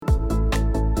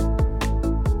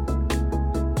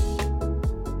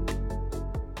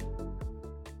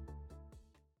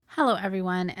Hello,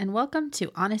 everyone, and welcome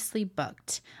to Honestly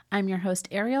Booked. I'm your host,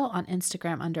 Ariel, on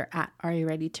Instagram under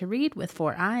 @AreYouReadyToRead with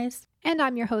 4 eyes. And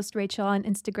I'm your host, Rachel, on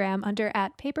Instagram under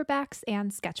 @paperbacks and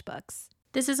sketchbooks.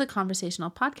 This is a conversational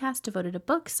podcast devoted to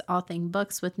books, all things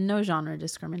books with no genre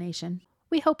discrimination.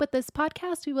 We hope with this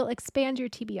podcast we will expand your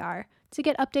TBR. To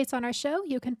get updates on our show,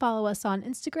 you can follow us on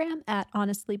Instagram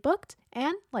 @HonestlyBooked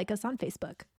and like us on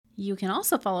Facebook. You can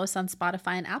also follow us on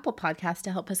Spotify and Apple Podcasts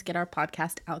to help us get our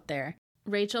podcast out there.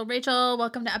 Rachel,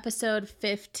 welcome to episode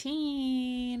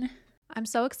 15. I'm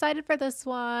so excited for this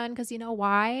one because you know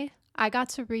why? I got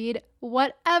to read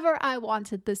whatever I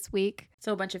wanted this week.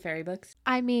 So a bunch of fairy books.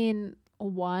 I mean,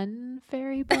 one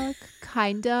fairy book,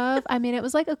 kind of. I mean, it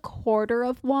was like a quarter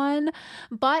of one,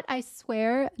 but I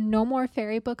swear no more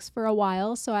fairy books for a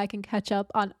while so I can catch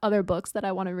up on other books that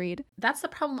I want to read. That's the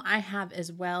problem I have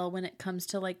as well when it comes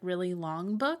to like really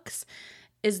long books.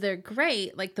 Is they're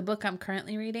great. Like the book I'm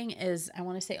currently reading is, I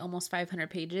want to say almost 500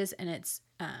 pages and it's,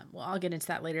 well, I'll get into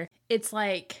that later. It's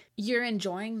like you're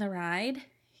enjoying the ride,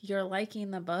 you're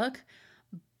liking the book,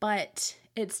 but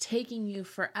it's taking you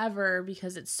forever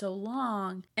because it's so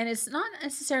long. And it's not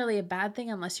necessarily a bad thing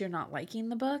unless you're not liking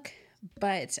the book,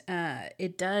 but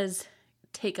it does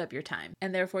take up your time.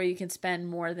 And therefore you can spend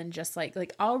more than just like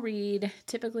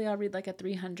typically I'll read like a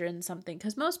 300 and something,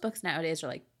 because most books nowadays are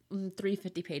like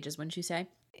 350 pages, wouldn't you say?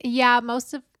 Yeah,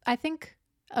 I think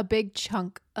a big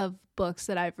chunk of books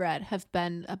that I've read have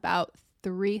been about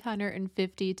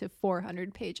 350 to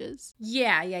 400 pages.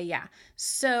 Yeah.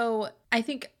 So I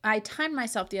think I timed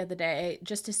myself the other day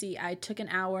just to see. I took an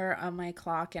hour on my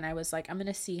clock and I was like, I'm going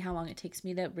to see how long it takes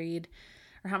me to read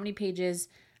or how many pages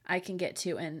I can get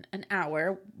to in an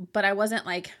hour. But I wasn't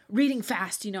like reading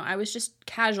fast, I was just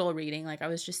casual reading. Like I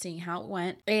was just seeing how it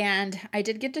went. And I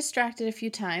did get distracted a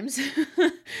few times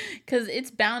because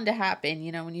it's bound to happen,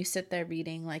 when you sit there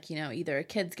reading, like, either a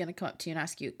kid's going to come up to you and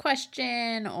ask you a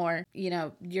question, or,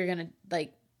 you're going to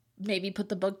like maybe put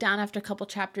the book down after a couple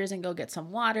chapters and go get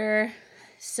some water.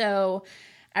 So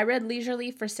I read leisurely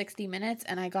for 60 minutes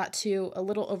and I got to a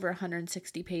little over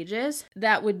 160 pages.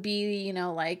 That would be,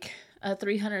 like a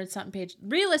 300 something page.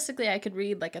 Realistically, I could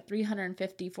read like a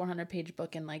 350, 400 page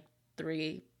book in like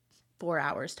 3-4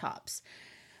 hours tops.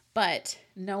 But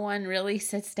no one really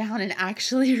sits down and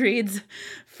actually reads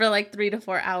for like 3 to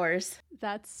 4 hours.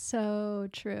 That's so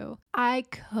true. I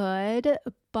could,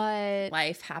 but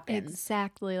life happens.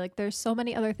 Exactly. Like there's so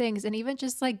many other things. And even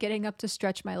just like getting up to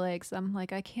stretch my legs, I'm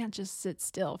like, I can't just sit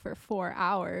still for 4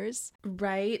 hours.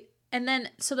 Right. And then,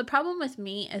 so the problem with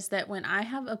me is that when I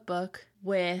have a book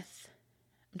with,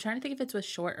 I'm trying to think if it's with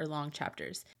short or long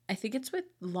chapters. I think it's with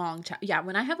long chapters. Yeah,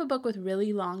 when I have a book with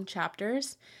really long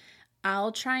chapters,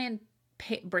 I'll try and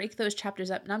break those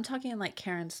chapters up. And I'm talking like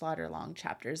Karen Slaughter long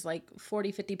chapters, like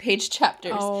 40, 50 page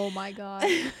chapters. Oh my God.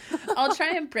 I'll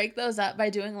try and break those up by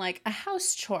doing like a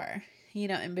house chore,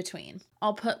 in between.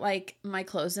 I'll put like my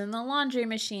clothes in the laundry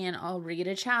machine. I'll read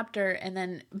a chapter. And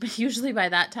then usually by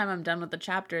that time I'm done with the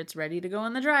chapter, it's ready to go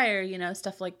in the dryer,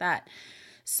 stuff like that.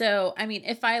 So, I mean,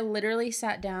 if I literally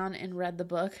sat down and read the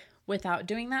book without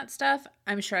doing that stuff,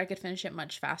 I'm sure I could finish it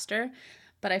much faster.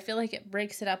 But I feel like it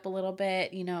breaks it up a little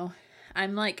bit.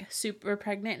 I'm like super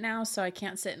pregnant now, so I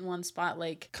can't sit in one spot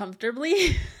like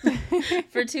comfortably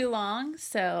for too long.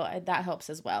 So that helps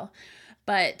as well.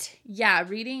 But yeah,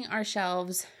 reading our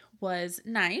shelves was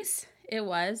nice. It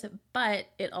was, but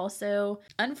it also,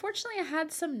 unfortunately, I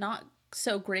had some not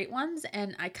so great ones,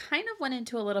 and I kind of went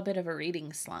into a little bit of a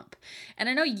reading slump. And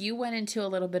I know you went into a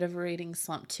little bit of a reading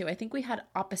slump too. I think we had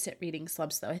opposite reading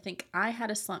slumps though. I think I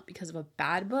had a slump because of a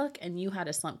bad book and you had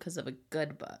a slump because of a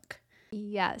good book.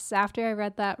 Yes, after I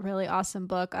read that really awesome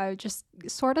book, I just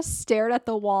sort of stared at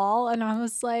the wall and I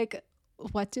was like,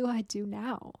 what do I do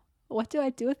now? What do I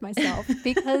do with myself?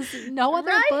 Because no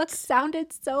other book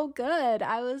sounded so good.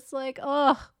 I was like,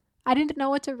 oh, I didn't know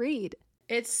what to read.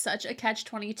 It's such a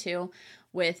catch-22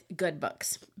 with good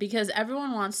books because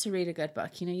everyone wants to read a good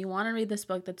book. You want to read this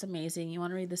book that's amazing. You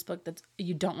want to read this book that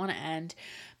you don't want to end.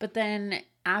 But then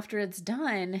after it's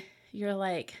done, you're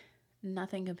like,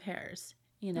 nothing compares.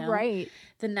 Right.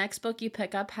 The next book you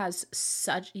pick up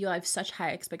you'll have such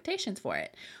high expectations for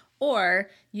it. Or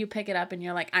you pick it up and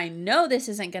you're like, I know this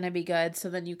isn't going to be good. So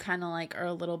then you kind of like are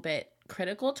a little bit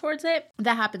critical towards it.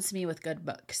 That happens to me with good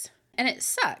books. And it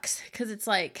sucks because it's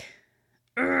like,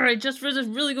 I just read this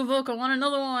really good book. I want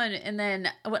another one. And then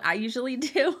what I usually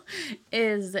do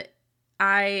is if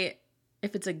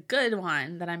it's a good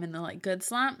one that I'm in the like good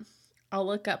slump, I'll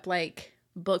look up like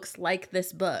books like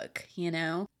this book,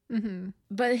 Mm-hmm.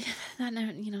 But that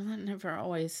never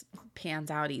always pans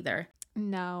out either.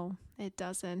 No, it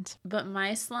doesn't. But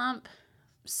my slump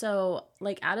So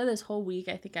like out of this whole week,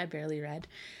 I think I barely read.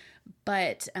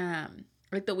 But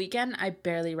like the weekend, I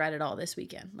barely read it all this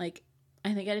weekend. Like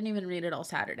I think I didn't even read it all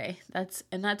Saturday. That's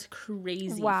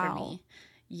crazy for me.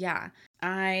 Yeah.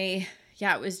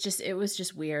 It was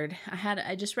just weird.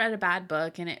 I just read a bad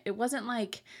book, and it wasn't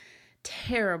like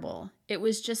terrible. It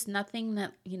was just nothing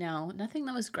that, nothing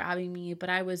that was grabbing me, but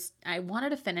I wanted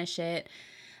to finish it.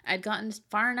 I'd gotten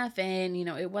far enough in,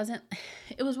 it was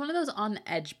one of those on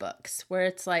the edge books where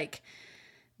it's like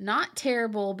not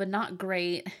terrible, but not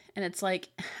great. And it's like,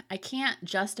 I can't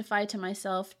justify to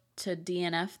myself to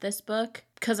DNF this book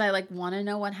because I like want to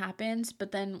know what happens.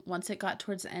 But then once it got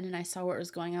towards the end and I saw where it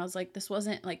was going, I was like, this was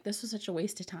such a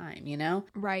waste of time,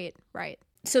 Right.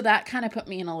 So that kind of put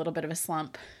me in a little bit of a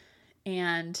slump.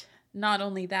 And not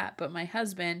only that, but my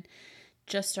husband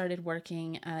just started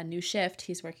working a new shift.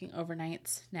 He's working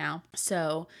overnights now.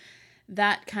 So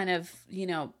that kind of,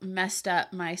 messed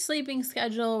up my sleeping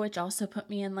schedule, which also put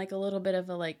me in like a little bit of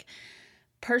a like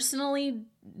personally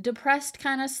depressed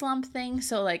kind of slump thing.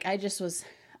 So like I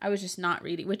was just not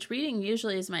reading, which reading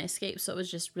usually is my escape. So it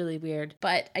was just really weird.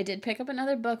 But I did pick up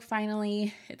another book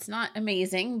finally. It's not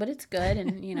amazing, but it's good.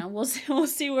 And, we'll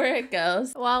see where it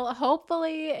goes. Well,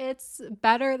 hopefully it's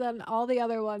better than all the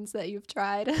other ones that you've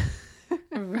tried.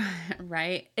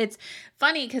 Right. It's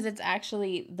funny because it's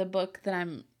actually the book that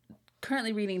I'm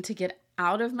currently reading to get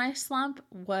out of my slump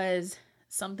was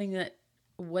something that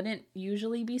wouldn't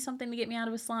usually be something to get me out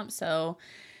of a slump. So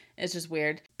it's just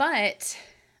weird. But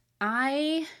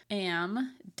I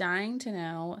am dying to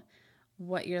know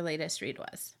what your latest read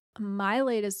was. My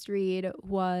latest read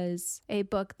was a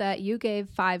book that you gave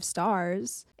 5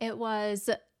 stars. It was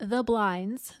The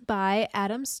Blinds by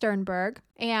Adam Sternberg.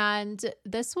 And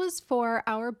this was for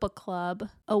our book club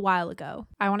a while ago.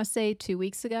 I want to say 2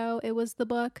 weeks ago it was the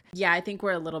book. Yeah, I think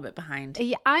we're a little bit behind.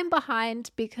 Yeah, I'm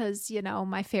behind because,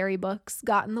 my fairy books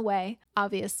got in the way,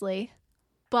 obviously.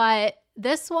 But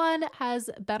this one has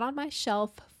been on my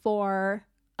shelf for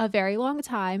a very long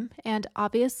time, and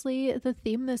obviously the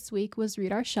theme this week was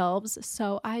read our shelves,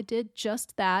 so I did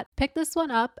just that. Picked this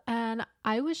one up, and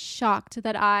I was shocked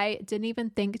that I didn't even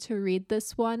think to read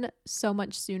this one so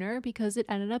much sooner because it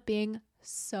ended up being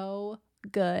so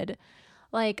good.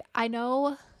 Like, I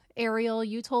know, Ariel,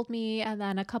 you told me, and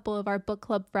then a couple of our book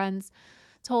club friends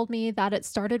told me that it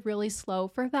started really slow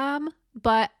for them,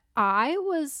 but I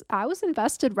was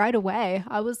invested right away.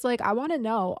 I was like, I want to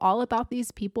know all about these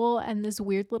people and this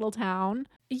weird little town.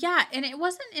 Yeah, and it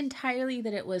wasn't entirely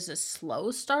that it was a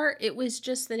slow start. It was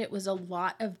just that it was a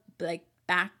lot of like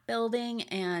back building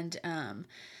and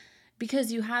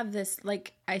because you have this,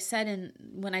 like I said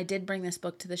when I did bring this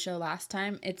book to the show last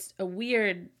time, it's a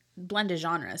weird blend of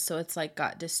genres. So it's like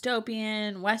got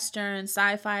dystopian, Western,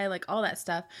 sci-fi, like all that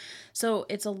stuff. So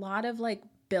it's a lot of like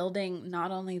building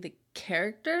not only the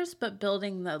characters but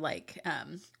building the like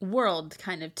world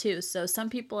kind of too. So some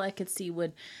people I could see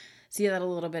would see that a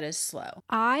little bit as slow.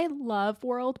 I love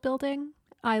world building.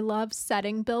 I love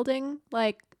setting building.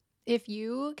 Like if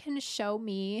you can show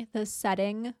me the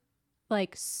setting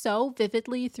like so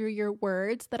vividly through your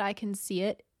words that I can see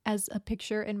it as a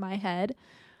picture in my head,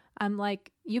 I'm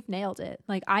like, you've nailed it.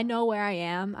 Like I know where I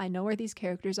am, I know where these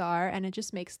characters are, and it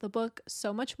just makes the book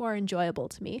so much more enjoyable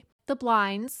to me. The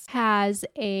Blinds has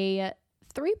a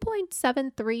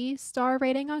 3.73 star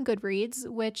rating on Goodreads,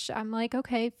 which I'm like,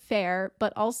 okay, fair.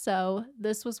 But also,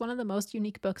 this was one of the most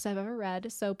unique books I've ever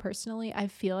read. So personally, I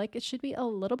feel like it should be a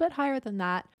little bit higher than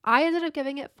that. I ended up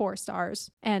giving it 4 stars,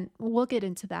 and we'll get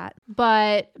into that.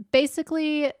 But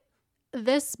basically,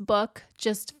 this book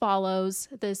just follows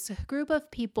this group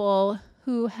of people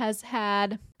who has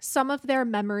had some of their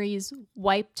memories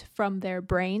wiped from their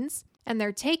brains. And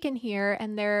they're taken here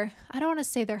and I don't want to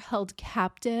say they're held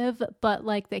captive, but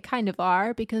like they kind of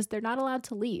are because they're not allowed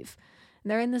to leave. And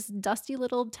they're in this dusty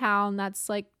little town that's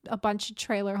like a bunch of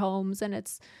trailer homes and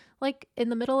it's like in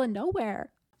the middle of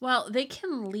nowhere. Well, they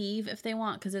can leave if they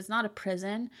want because it's not a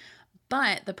prison.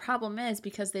 But the problem is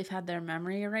because they've had their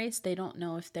memory erased, they don't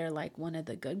know if they're like one of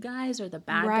the good guys or the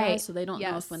bad guys. So they don't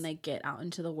know if when they get out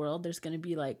into the world, there's going to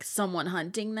be like someone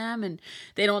hunting them and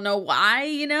they don't know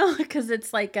why, because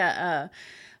it's like a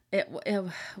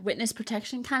witness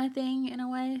protection kind of thing in a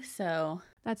way. So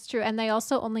that's true. And they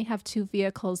also only have 2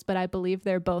 vehicles, but I believe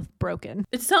they're both broken.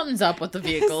 Something's up with the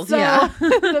vehicles. So, yeah.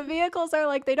 The vehicles are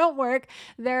like, they don't work.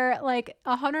 They're like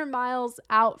 100 miles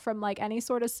out from like any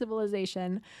sort of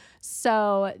civilization.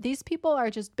 So these people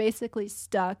are just basically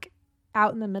stuck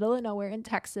out in the middle of nowhere in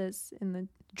Texas in the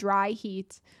dry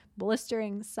heat,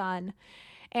 blistering sun.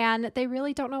 And they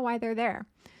really don't know why they're there.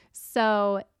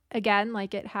 So again,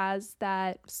 like it has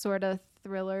that sort of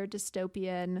thriller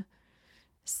dystopian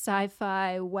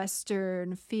sci-fi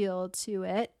Western feel to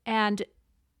it. And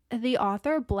the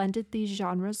author blended these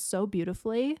genres so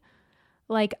beautifully.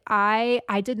 Like I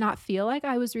did not feel like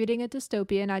I was reading a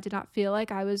dystopian. I did not feel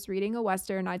like I was reading a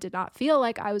Western. I did not feel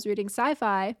like I was reading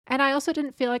sci-fi. And I also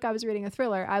didn't feel like I was reading a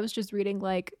thriller. I was just reading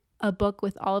like a book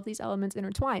with all of these elements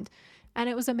intertwined. And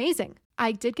it was amazing.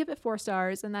 I did give it 4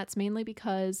 stars, and that's mainly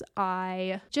because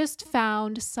I just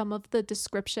found some of the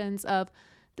descriptions of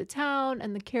the town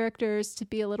and the characters to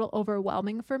be a little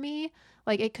overwhelming for me.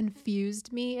 Like it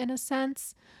confused me in a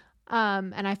sense.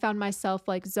 And I found myself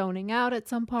like zoning out at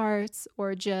some parts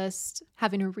or just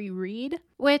having to reread,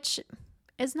 which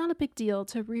is not a big deal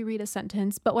to reread a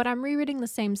sentence. But when I'm rereading the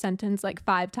same sentence like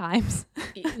 5 times,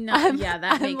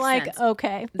 that makes like, sense.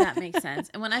 Okay. That makes sense.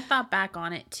 And when I thought back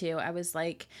on it too, I was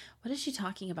like, what is she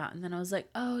talking about? And then I was like,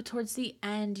 oh, towards the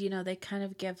end, they kind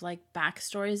of give like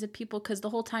backstories of people, because the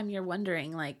whole time you're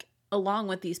wondering, like, along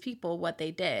with these people, what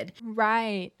they did.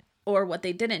 Right. Or what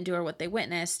they didn't do or what they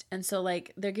witnessed. And so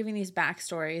like they're giving these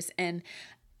backstories, and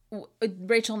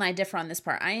Rachel and I differ on this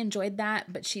part. I enjoyed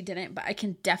that, but she didn't. But I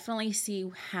can definitely see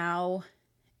how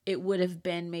it would have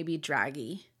been maybe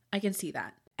draggy. I can see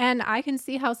that. And I can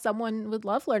see how someone would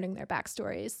love learning their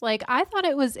backstories. Like I thought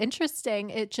it was interesting.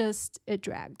 It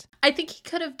dragged. I think he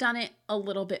could have done it a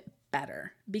little bit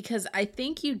better, because I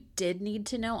think you did need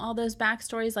to know all those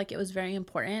backstories. Like it was very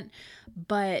important,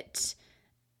 but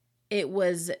it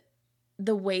was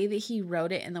the way that he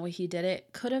wrote it and the way he did it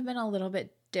could have been a little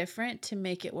bit different to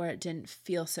make it where it didn't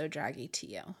feel so draggy to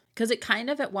you. Because it kind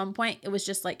of, at one point, it was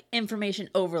just like information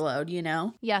overload,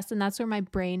 Yes, and that's where my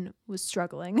brain was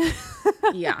struggling.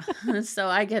 Yeah, so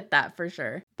I get that for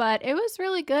sure. But it was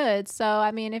really good. So,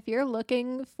 I mean, if you're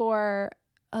looking for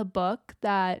a book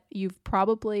that you've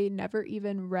probably never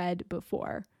even read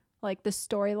before, like the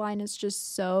storyline is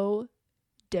just so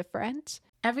different.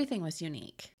 Everything was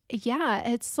unique. Yeah,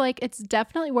 it's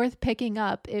definitely worth picking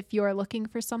up if you're looking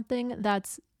for something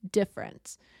that's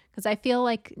different. Because I feel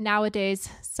like nowadays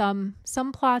some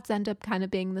plots end up kind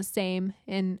of being the same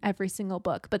in every single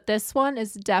book. But this one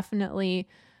is definitely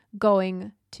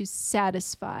going to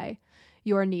satisfy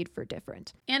your need for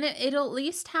different. And it'll at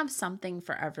least have something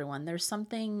for everyone. There's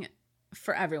something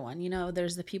for everyone.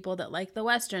 There's the people that like the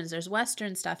Westerns. There's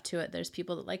Western stuff to it. There's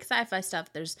people that like sci-fi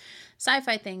stuff. There's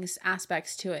sci-fi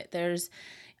aspects to it. There's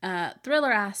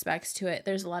thriller aspects to it.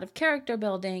 There's a lot of character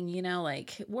building,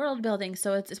 like world building.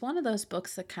 So it's one of those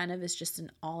books that kind of is just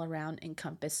an all-around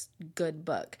encompass good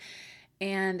book.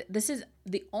 And this is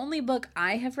the only book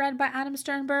I have read by Adam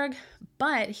Sternberg,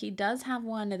 but he does have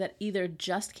one that either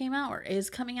just came out or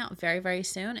is coming out very, very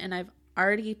soon. And I've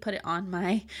already put it on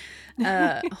my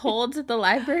hold at the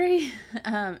library.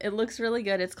 It looks really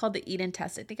good. It's called The Eden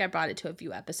Test. I think I brought it to a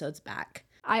few episodes back.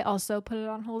 I also put it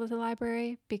on hold at the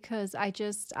library because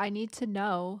I need to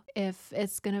know if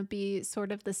it's going to be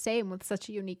sort of the same with such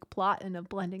a unique plot and a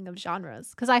blending of genres,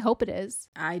 because I hope it is.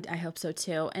 I hope so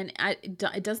too. And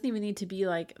it doesn't even need to be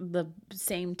like the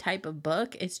same type of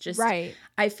book. It's just, right.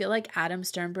 I feel like Adam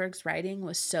Sternberg's writing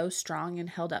was so strong and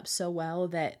held up so well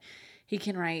that he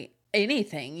can write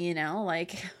anything,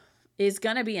 like is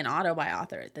going to be an auto-buy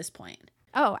author at this point.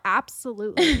 Oh,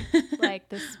 absolutely. Like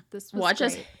this was Watch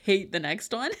great. us hate the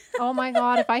next one. Oh my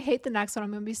God. If I hate the next one,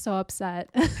 I'm going to be so upset.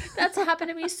 That's happened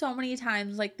to me so many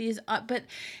times. Like these, but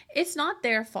it's not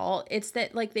their fault. It's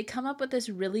that like they come up with this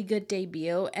really good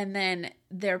debut and then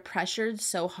they're pressured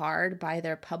so hard by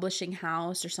their publishing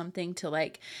house or something to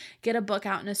like get a book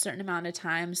out in a certain amount of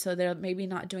time. So they're maybe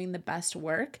not doing the best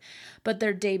work, but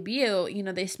their debut,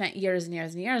 they spent years and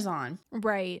years and years on.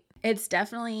 Right. It's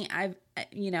definitely,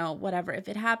 whatever. If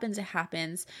it happens, it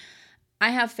happens. I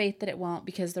have faith that it won't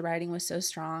because the writing was so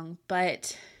strong,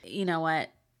 but you know what?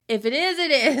 If it is,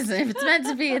 it is. If it's meant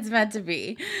to be, it's meant to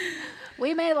be.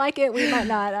 We may like it, we might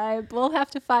not. We'll have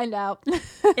to find out.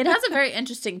 It has a very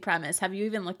interesting premise. Have you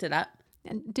even looked it up?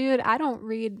 And dude, I don't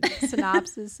read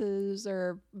synopsises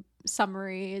or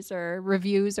summaries or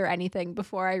reviews or anything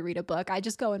before I read a book. I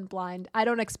just go in blind. I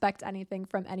don't expect anything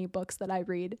from any books that I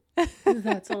read.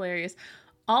 That's hilarious.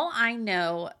 All I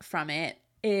know from it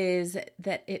is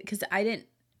that because I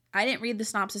didn't read the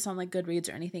synopsis on like Goodreads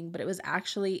or anything, but it was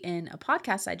actually in a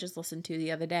podcast I just listened to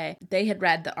the other day. They had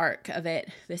read the arc of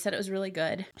it. They said it was really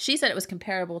good. She said it was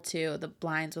comparable to The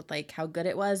Blinds with like how good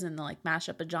it was and the like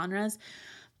mashup of genres.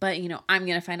 But, I'm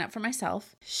going to find out for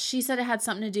myself. She said it had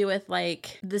something to do with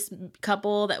like this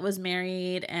couple that was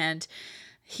married and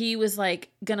he was like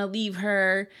going to leave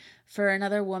her for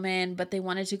another woman, but they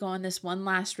wanted to go on this one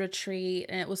last retreat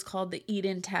and it was called the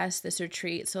Eden Test, this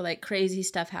retreat. So like crazy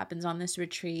stuff happens on this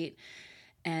retreat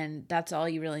and that's all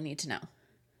you really need to know.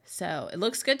 So it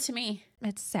looks good to me.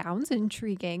 It sounds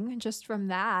intriguing just from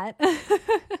that.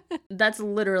 That's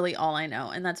literally all I know,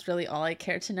 and that's really all I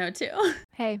care to know too.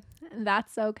 Hey,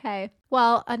 that's okay.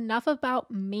 Well, enough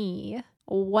about me.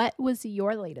 What was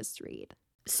your latest read?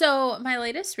 So my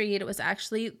latest read was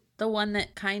actually the one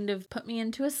that kind of put me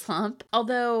into a slump.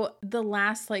 Although the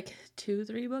last like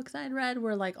 2-3 books I'd read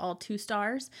were like all 2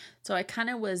 stars. So I kind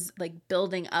of was like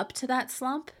building up to that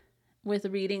slump with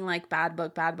reading like bad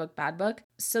book, bad book, bad book.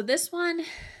 So this one,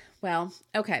 well,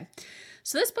 okay.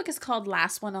 So this book is called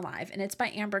Last One Alive, and it's by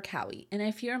Amber Cowie. And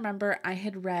if you remember, I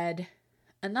had read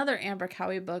another Amber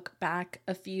Cowie book back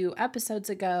a few episodes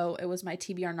ago. It was my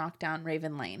TBR knockdown,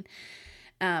 Raven Lane.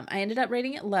 I ended up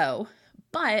rating it low,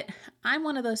 but I'm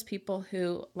one of those people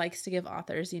who likes to give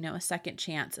authors, a second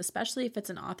chance, especially if it's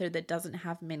an author that doesn't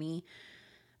have many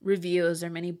reviews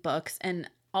or many books. And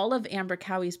all of Amber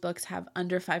Cowie's books have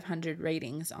under 500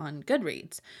 ratings on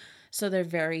Goodreads. So they're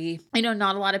very,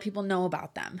 not a lot of people know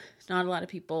about them. Not a lot of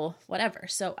people, whatever.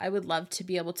 So I would love to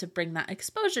be able to bring that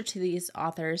exposure to these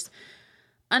authors.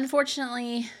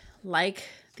 Unfortunately, like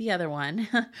the other one,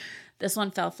 this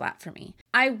one fell flat for me.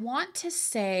 I want to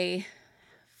say,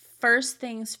 first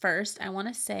things first, I want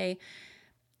to say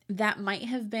that might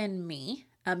have been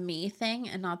a me thing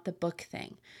and not the book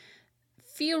thing.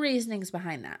 Few reasonings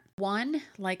behind that. One,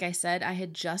 like I said, I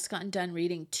had just gotten done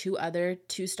reading 2 other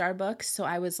 2-star books, so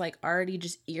I was like already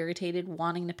just irritated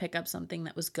wanting to pick up something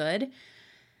that was good.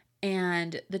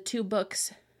 And the 2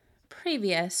 books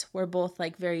previous were both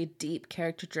like very deep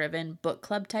character-driven book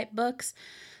club type books.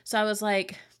 So I was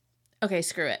like, okay,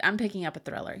 screw it. I'm picking up a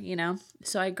thriller,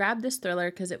 So I grabbed this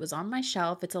thriller because it was on my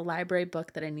shelf. It's a library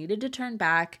book that I needed to turn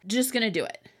back. Just gonna do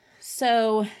it.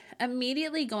 So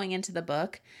immediately going into the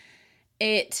book,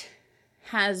 it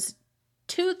has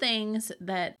 2 things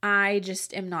that I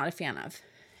just am not a fan of.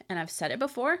 And I've said it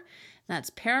before.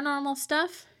 That's paranormal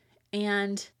stuff.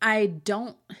 And I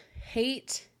don't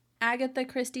hate Agatha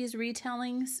Christie's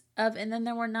retellings of And Then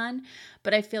There Were None,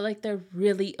 but I feel like they're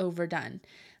really overdone.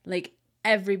 Like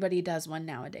everybody does one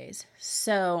nowadays.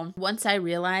 So once I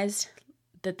realized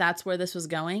that that's where this was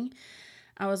going,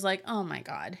 I was like, oh my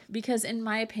God. Because in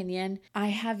my opinion, I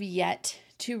have yet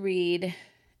to read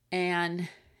And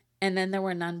Then There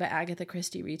Were None by Agatha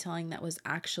Christie retelling that was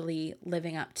actually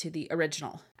living up to the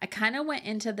original. I kind of went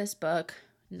into this book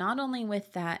not only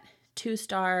with that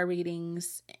 2-star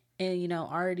ratings,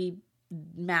 already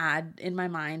mad in my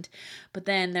mind, but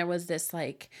then there was this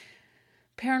like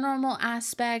paranormal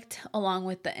aspect along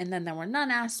with the And Then There Were None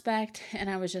aspect, and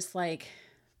I was just like,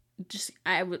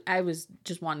 I was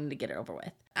just wanting to get it over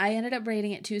with. I ended up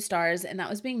rating it 2 stars, and that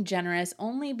was being generous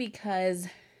only because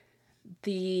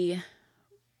the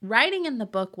writing in the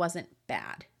book wasn't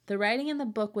bad. The writing in the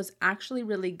book was actually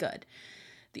really good.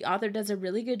 The author does a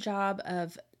really good job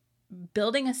of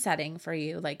building a setting for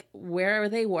you, like where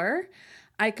they were.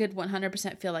 I could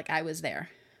 100% feel like I was there.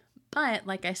 But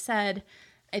like I said,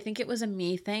 I think it was a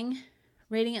me thing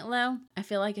rating it low. I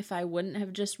feel like if I wouldn't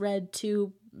have just read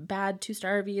 2 bad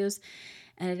 2-star reviews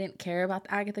and I didn't care about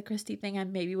the Agatha Christie thing, I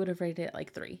maybe would have rated it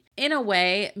like 3. In a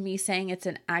way, me saying it's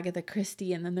an Agatha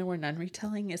Christie And Then There Were None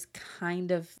retelling is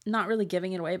kind of not really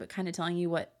giving it away, but kind of telling you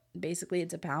what basically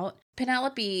it's about.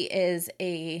 Penelope is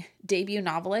a debut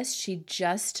novelist. She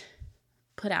just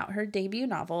put out her debut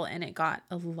novel and it got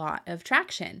a lot of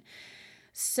traction.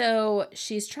 So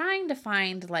she's trying to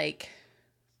find like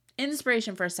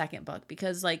inspiration for a second book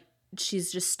because like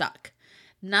she's just stuck.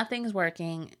 Nothing's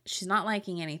working. She's not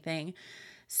liking anything.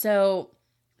 So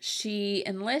she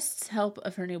enlists help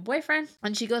of her new boyfriend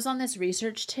and she goes on this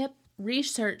research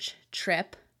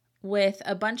trip with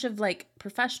a bunch of like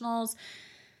professionals,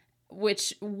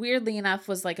 which weirdly enough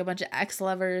was like a bunch of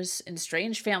ex-lovers and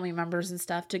strange family members and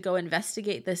stuff, to go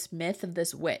investigate this myth of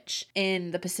this witch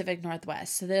in the Pacific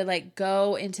Northwest. So they like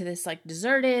go into this like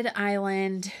deserted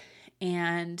island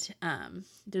and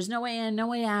there's no way in, no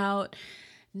way out,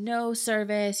 no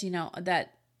service,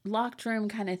 that locked room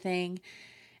kind of thing.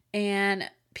 And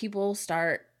people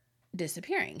start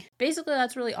disappearing. Basically,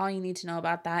 that's really all you need to know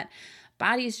about that.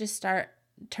 Bodies just start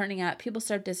turning up. People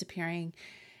start disappearing.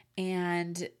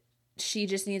 And she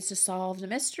just needs to solve the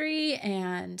mystery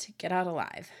and get out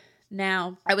alive.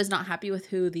 Now, I was not happy with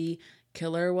who the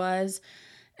killer was.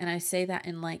 And I say that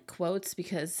in like quotes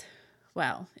because,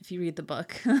 well, if you read the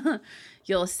book,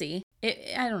 you'll see.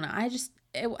 I don't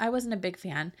know. I wasn't a big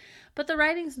fan. But the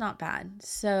writing's not bad.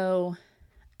 So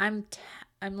I'm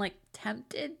like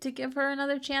tempted to give her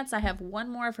another chance. I have one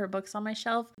more of her books on my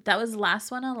shelf. That was Last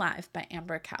One Alive by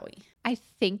Amber Cowie. I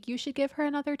think you should give her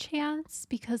another chance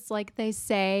because like they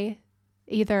say,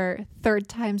 either third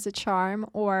time's a charm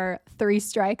or 3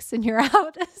 strikes and you're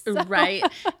out. So. Right.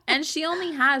 And she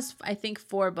only has, I think,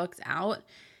 4 books out,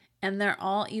 and they're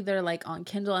all either like on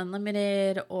Kindle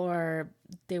Unlimited or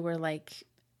they were like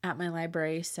at my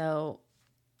library. So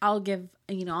I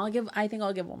think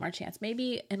I'll give one more chance,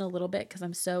 maybe in a little bit, because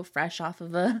I'm so fresh off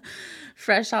of a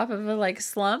like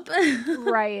slump.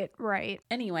 Right.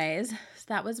 Anyways, so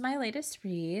that was my latest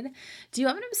read. Do you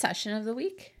have an obsession of the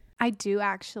week? I do,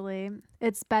 actually.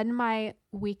 It's been my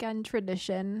weekend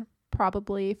tradition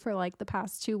probably for like the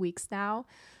past 2 weeks now.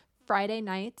 Friday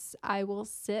nights, I will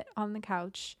sit on the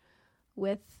couch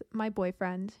with my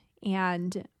boyfriend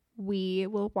and we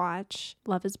will watch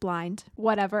Love is Blind.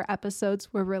 Whatever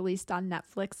episodes were released on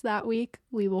Netflix that week,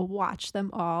 we will watch them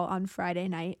all on Friday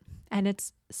night. And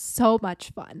it's so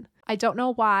much fun. I don't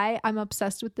know why I'm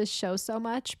obsessed with this show so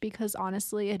much, because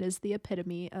honestly, it is the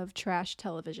epitome of trash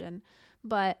television.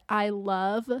 But I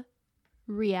love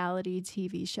reality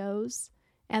TV shows.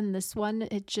 And this one,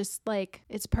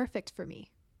 it's perfect for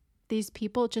me. These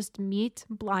people just meet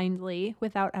blindly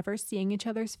without ever seeing each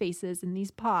other's faces in these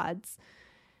pods.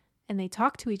 And they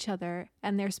talk to each other,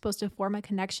 and they're supposed to form a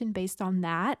connection based on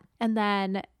that. And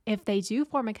then if they do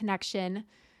form a connection,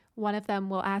 one of them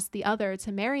will ask the other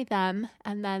to marry them,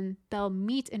 and then they'll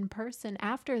meet in person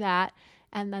after that,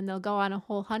 and then they'll go on a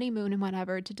whole honeymoon and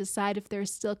whatever to decide if they're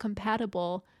still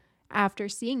compatible after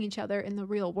seeing each other in the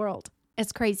real world.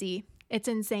 It's crazy. It's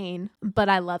insane, but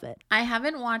I love it. I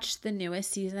haven't watched the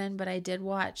newest season, but I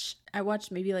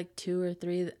watched maybe like 2 or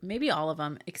 3, maybe all of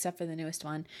them, except for the newest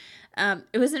one.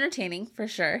 It was entertaining for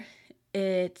sure.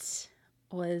 It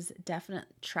was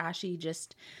definitely trashy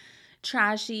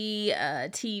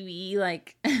TV,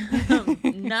 like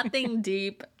nothing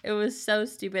deep. It was so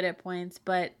stupid at points,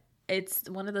 but it's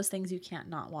one of those things you can't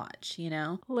not watch, you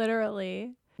know?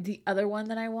 Literally. The other one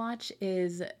that I watch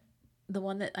is the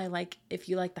one that I like, if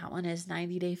you like that one, is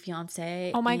 90 Day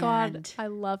Fiancé. Oh my God. I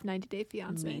love 90 Day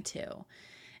Fiancé. Me too.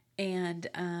 And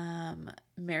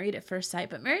Married at First Sight.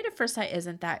 But Married at First Sight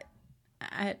isn't that,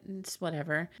 it's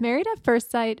whatever. Married at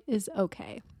First Sight is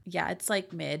okay. Yeah, it's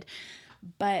like mid.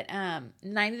 But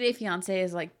 90 Day Fiancé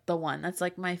is like the one that's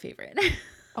like my favorite.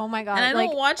 Oh my God. And I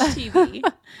don't watch TV.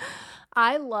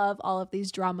 I love all of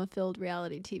these drama-filled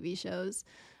reality TV shows.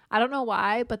 I don't know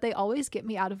why, but they always get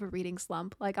me out of a reading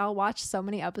slump. Like, I'll watch so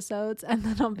many episodes and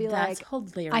then I'll be That's like,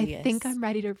 hilarious. I think I'm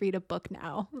ready to read a book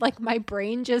now. Like, my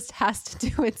brain just has to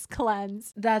do its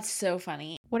cleanse. That's so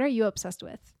funny. What are you obsessed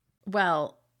with?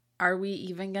 Well, are we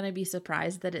even going to be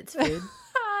surprised that it's food?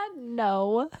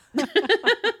 No.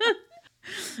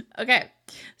 Okay.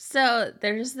 So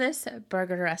there's this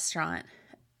burger restaurant.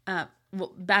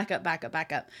 Well, back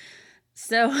up.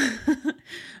 So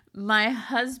my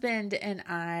husband and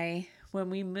I, when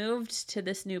we moved to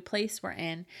this new place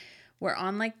we're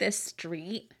on like this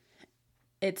street.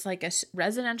 It's like a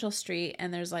residential street,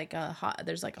 and there's like a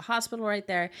hospital right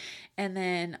there. And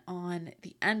then on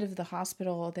the end of the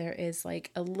hospital, there is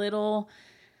like a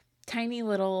tiny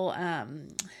little,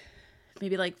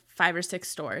 maybe like 5 or 6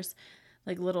 stores,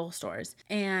 like little stores.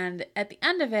 And at the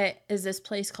end of it is this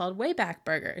place called Wayback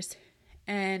Burgers.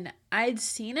 And I'd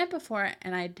seen it before,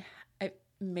 and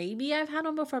maybe I've had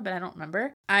one before, but I don't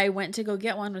remember. I went to go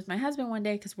get one with my husband one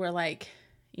day because we're like,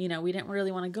 we didn't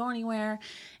really want to go anywhere.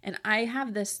 And I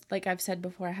have this, like I've said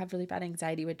before, I have really bad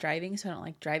anxiety with driving, so I don't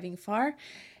like driving far.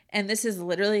 And this is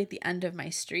literally at the end of my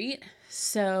street.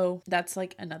 So that's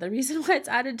like another reason why it's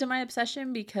added to my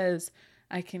obsession, because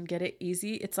I can get it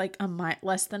easy. It's like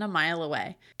less than a mile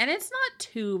away. And it's not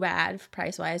too bad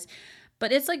price-wise.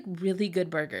 But it's like really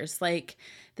good burgers. Like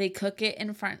they cook it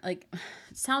in front, like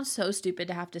it sounds so stupid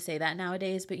to have to say that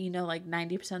nowadays, but like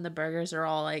 90% of the burgers are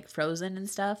all like frozen and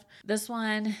stuff. This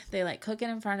one, they like cook it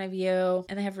in front of you,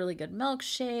 and they have really good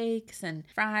milkshakes and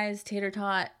fries, tater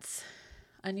tots,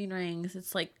 onion rings.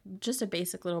 It's like just a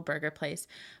basic little burger place,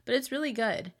 but it's really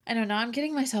good. I know, now I'm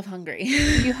getting myself hungry.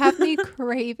 You have me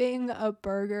craving a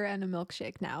burger and a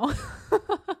milkshake now.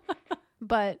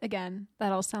 But again,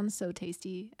 that all sounds so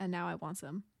tasty, and now I want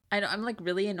some. I know, I'm like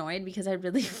really annoyed because I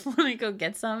really want to go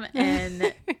get some,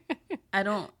 and I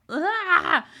don't.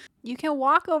 You can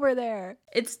walk over there.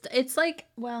 It's like,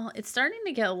 well, it's starting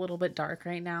to get a little bit dark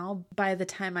right now by the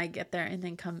time I get there and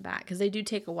then come back, because they do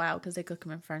take a while because they cook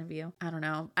them in front of you. I don't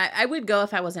know. I would go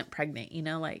if I wasn't pregnant,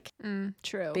 like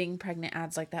true. Being pregnant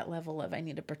adds like that level of I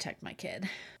need to protect my kid.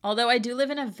 Although I do live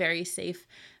in a very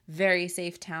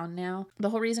safe town now. The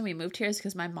whole reason we moved here is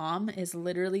because my mom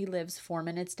lives 4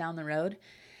 minutes down the road.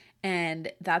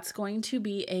 And that's going to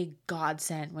be a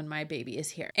godsend when my baby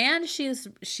is here. And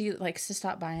she likes to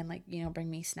stop by and like, bring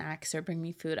me snacks or bring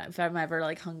me food. If I'm ever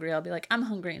like hungry, I'll be like, I'm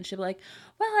hungry. And she'll be like,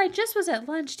 well, I just was at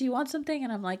lunch. Do you want something?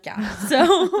 And I'm like, yeah.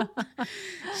 So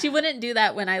she wouldn't do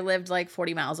that when I lived like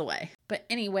 40 miles away. But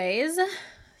anyways,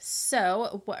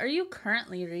 so what are you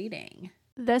currently reading?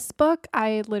 This book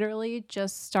I literally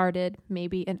just started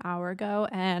maybe an hour ago,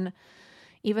 and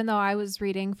even though I was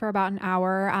reading for about an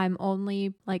hour, I'm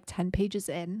only like 10 pages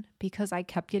in because I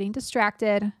kept getting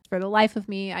distracted. For the life of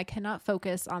me, I cannot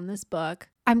focus on this book.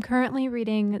 I'm currently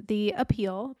reading The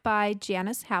Appeal by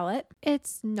Janice Hallett.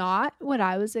 It's not what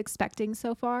I was expecting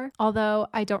so far, although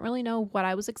I don't really know what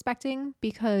I was expecting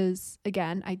because,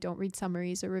 again, I don't read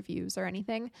summaries or reviews or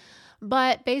anything.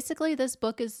 But basically, this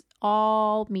book is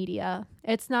all media.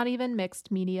 It's not even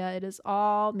mixed media. It is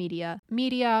all media.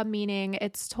 Media meaning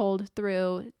it's told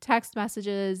through text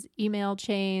messages, email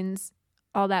chains,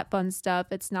 all that fun stuff.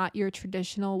 It's not your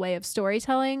traditional way of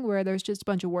storytelling where there's just a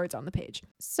bunch of words on the page.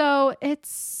 So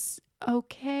it's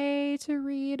okay to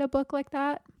read a book like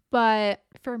that. But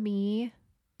for me,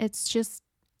 it's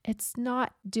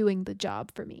not doing the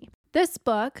job for me. This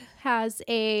book has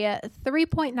a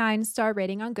 3.9 star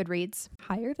rating on Goodreads,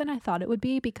 higher than I thought it would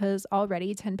be because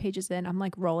already 10 pages in, I'm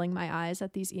like rolling my eyes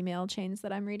at these email chains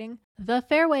that I'm reading. The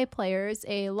Fairway Players,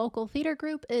 a local theater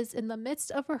group, is in the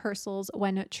midst of rehearsals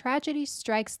when tragedy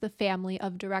strikes the family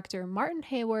of director Martin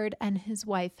Hayward and his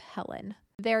wife Helen.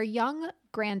 Their young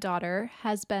granddaughter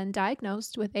has been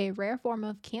diagnosed with a rare form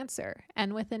of cancer,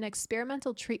 and with an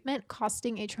experimental treatment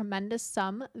costing a tremendous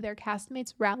sum, their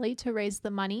castmates rally to raise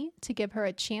the money to give her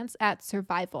a chance at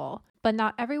survival. But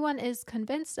not everyone is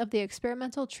convinced of the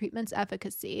experimental treatment's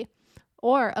efficacy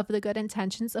or of the good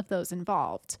intentions of those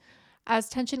involved. As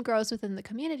tension grows within the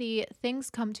community,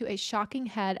 things come to a shocking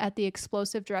head at the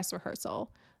explosive dress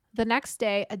rehearsal. The next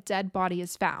day, a dead body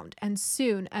is found, and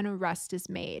soon an arrest is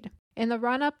made. In the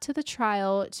run-up to the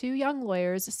trial, two young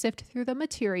lawyers sift through the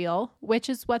material, which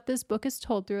is what this book is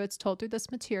told through. It's told through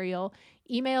this material,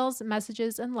 emails,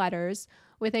 messages, and letters,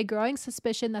 with a growing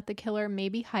suspicion that the killer may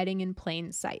be hiding in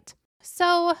plain sight.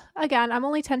 So, again, I'm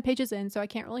only 10 pages in, so I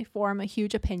can't really form a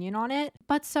huge opinion on it.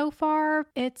 But so far,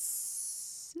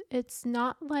 it's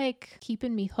not like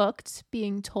keeping me hooked,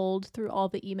 being told through all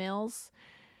the emails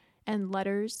and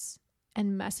letters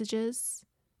and messages.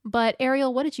 But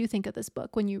Ariel, what did you think of this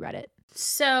book when you read it?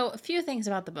 So a few things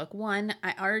about the book. One,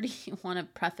 I already want to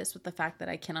preface with the fact that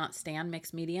I cannot stand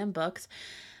mixed media in books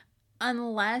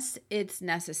unless it's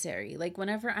necessary. Like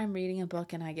whenever I'm reading a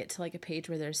book and I get to like a page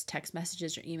where there's text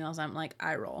messages or emails, I'm like,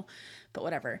 I roll. But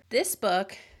whatever. This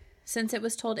book, since it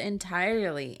was told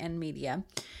entirely in media,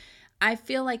 I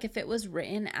feel like if it was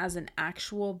written as an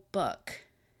actual book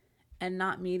and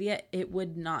not media, it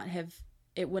wouldn't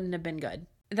have been good.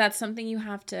 That's something you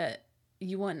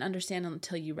wouldn't understand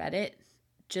until you read it,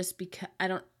 just because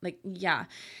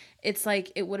it's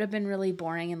like it would have been really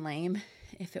boring and lame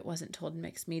if it wasn't told in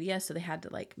mixed media, so they had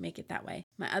to like make it that way.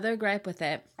 My other gripe with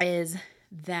it is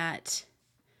that,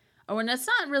 and it's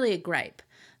not really a gripe.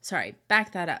 Sorry,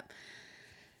 back that up.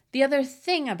 The other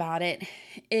thing about it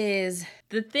is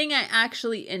the thing I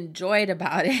actually enjoyed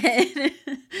about it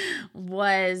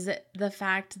was the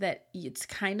fact that it's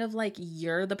kind of like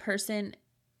you're the person,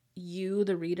 you,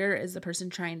 the reader, is the person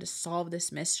trying to solve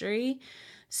this mystery.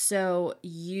 So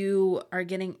you are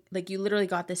getting, like, you literally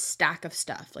got this stack of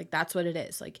stuff. Like, that's what it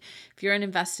is. Like, if you're an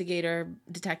investigator,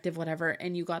 detective, whatever,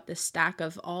 and you got this stack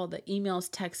of all the emails,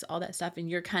 texts, all that stuff, and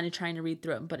you're kind of trying to read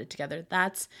through it and put it together.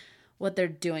 That's what they're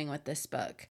doing with this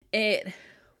book. It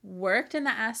worked in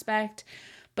that aspect,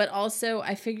 but also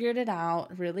I figured it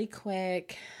out really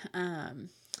quick.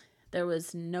 There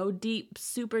was no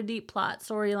super deep plot,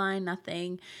 storyline,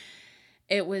 nothing.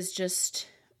 It was just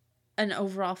an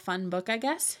overall fun book, I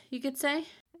guess you could say.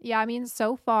 Yeah, I mean,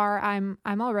 so far I'm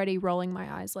already rolling my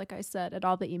eyes, like I said, at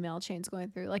all the email chains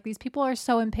going through. Like, these people are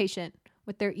so impatient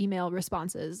with their email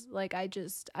responses. Like, I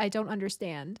don't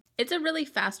understand. It's a really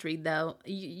fast read, though.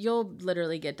 You'll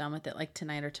literally get done with it like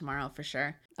tonight or tomorrow for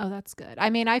sure. Oh, that's good. I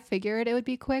mean, I figured it would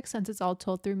be quick since it's all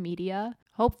told through media.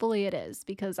 Hopefully it is,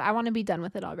 because I want to be done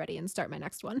with it already and start my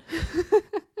next one.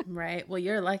 Right. Well,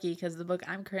 you're lucky because the book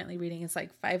I'm currently reading is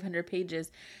like 500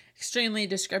 pages, extremely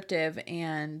descriptive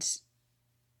and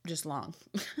just long.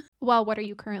 Well, what are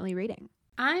you currently reading?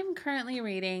 I'm currently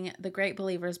reading The Great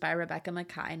Believers by Rebecca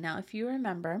Makkai. Now, if you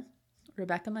remember,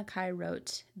 Rebecca Makkai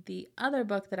wrote the other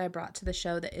book that I brought to the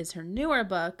show that is her newer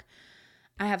book,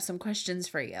 I Have Some Questions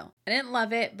for You. I didn't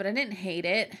love it, but I didn't hate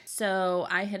it. So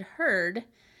I had heard,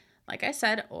 like I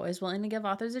said, always willing to give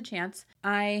authors a chance.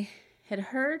 I had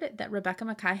heard that Rebecca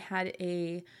Makkai had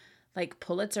a like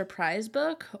Pulitzer Prize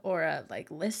book or a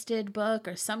like listed book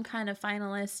or some kind of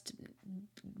finalist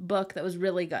book that was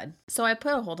really good. So I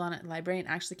put a hold on it in the library and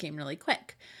actually came really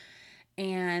quick.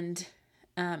 And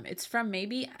it's from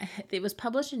it was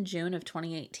published in June of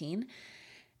 2018,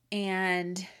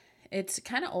 and it's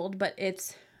kind of old, but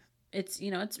it's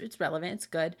relevant. It's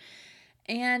good.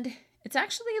 And it's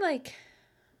actually like,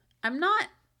 I'm not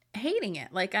hating it.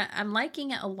 Like I'm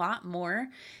liking it a lot more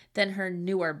than her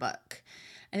newer book.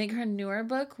 I think her newer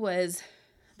book was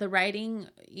the writing,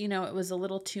 it was a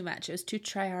little too much. It was too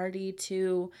try-hardy,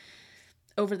 too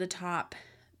over the top.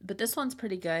 But this one's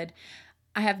pretty good.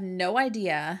 I have no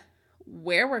idea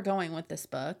where we're going with this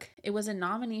book. It was a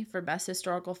nominee for Best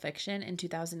Historical Fiction in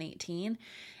 2018,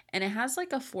 and it has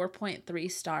like a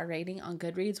 4.3 star rating on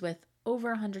Goodreads with over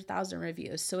 100,000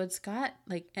 reviews. So it's got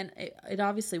like, and it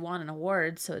obviously won an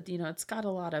award. So, it's got a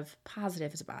lot of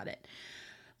positives about it.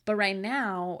 But right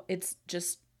now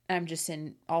I'm just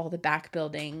in all the back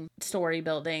building, story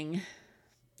building,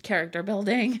 character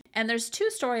building. And there's two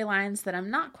storylines that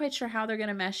I'm not quite sure how they're going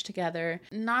to mesh together.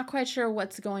 Not quite sure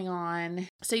what's going on.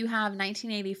 So you have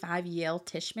 1985 Yale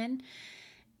Tishman,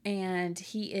 and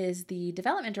he is the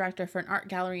development director for an art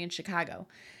gallery in Chicago.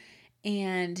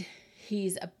 And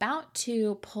he's about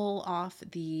to pull off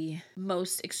the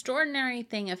most extraordinary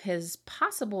thing of his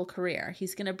possible career.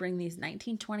 He's going to bring these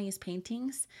 1920s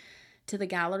paintings to the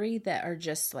gallery that are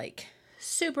just like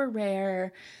super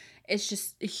rare. It's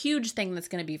just a huge thing that's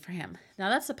going to be for him. Now,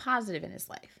 that's a positive in his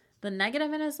life. The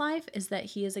negative in his life is that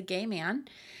he is a gay man,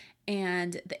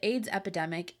 and the AIDS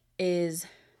epidemic is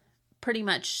pretty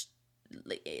much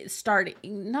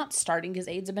not starting because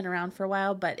AIDS have been around for a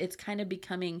while, but it's kind of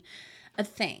becoming a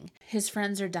thing. His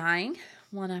friends are dying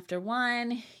one after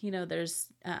one. There's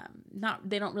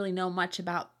they don't really know much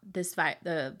about this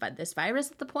this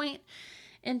virus at the point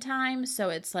in time. So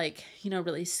it's like,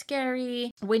 really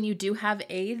scary. When you do have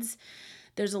AIDS,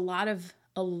 there's a lot,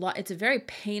 it's a very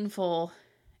painful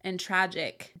and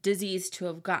tragic disease to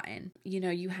have gotten.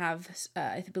 You have,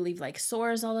 I believe, like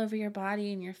sores all over your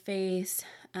body and your face.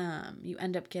 You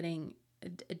end up getting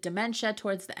dementia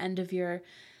towards the end of your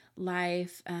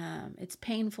life. It's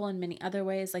painful in many other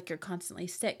ways, like you're constantly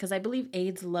sick, because I believe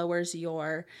AIDS lowers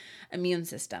your immune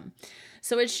system.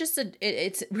 So it's just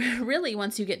it's really,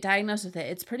 once you get diagnosed with it,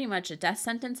 it's pretty much a death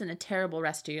sentence and a terrible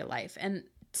rest of your life. And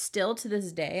still to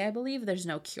this day, I believe there's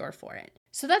no cure for it.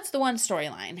 So that's the one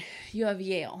storyline. You have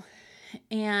Yale,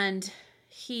 and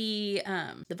he,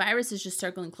 the virus is just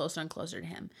circling closer and closer to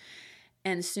him.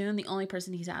 And soon the only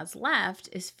person he has left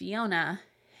is Fiona,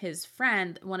 his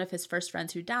friend, one of his first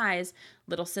friends who dies,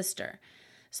 little sister.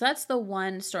 So that's the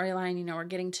one storyline. We're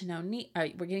getting to know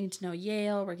we're getting to know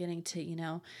Yale. We're getting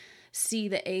to see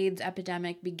the AIDS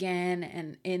epidemic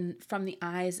begin, and from the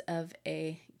eyes of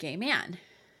a gay man.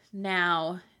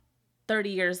 Now, 30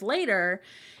 years later,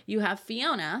 you have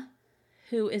Fiona,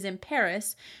 who is in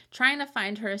Paris trying to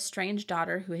find her estranged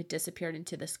daughter who had disappeared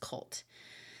into this cult.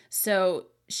 So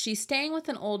she's staying with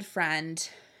an old friend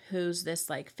who's this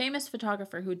like famous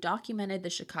photographer who documented the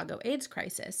Chicago AIDS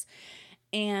crisis.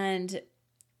 And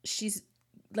she's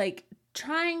like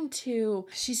trying to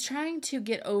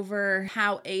get over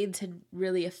how AIDS had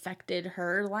really affected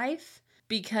her life,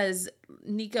 because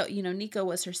Nico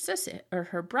was her sister or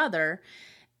her brother,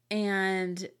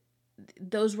 and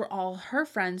those were all her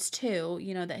friends too,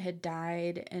 that had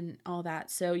died and all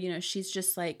that. So, she's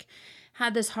just like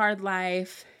had this hard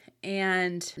life.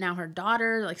 And now her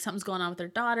daughter, like something's going on with her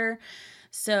daughter.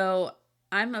 So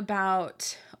I'm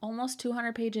about almost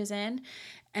 200 pages in,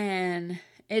 and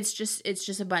it's just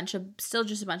a bunch of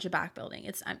back building.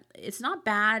 It's not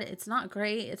bad. It's not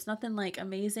great. It's nothing like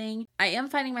amazing. I am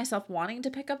finding myself wanting to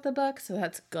pick up the book, so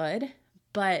that's good.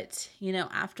 But,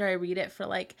 after I read it for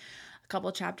like a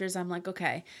couple chapters, I'm like,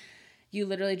 okay, you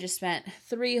literally just spent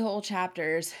 3 whole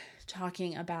chapters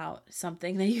talking about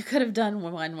something that you could have done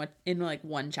in like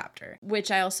one chapter,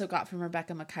 which I also got from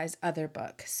Rebecca Mackay's other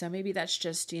book. So maybe that's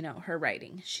just, her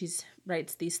writing.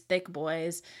 Writes these thick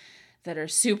boys that are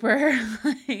super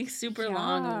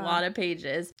long, a lot of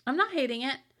pages. I'm not hating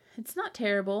it. It's not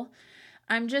terrible.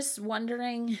 I'm just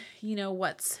wondering,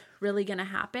 what's really going to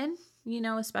happen,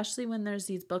 especially when there's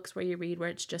these books where you read where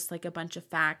it's just like a bunch of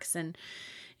facts and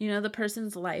the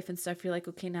person's life and stuff. You're like,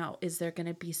 okay, now is there going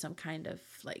to be some kind of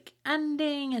like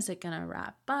ending? Is it going to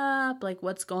wrap up? Like,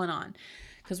 what's going on?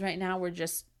 Because right now we're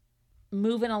just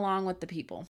moving along with the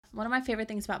people. One of my favorite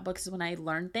things about books is when I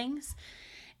learn things.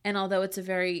 And although it's a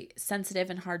very sensitive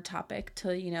and hard topic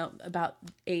to, about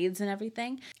AIDS and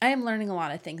everything, I am learning a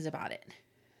lot of things about it,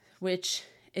 which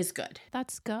is good.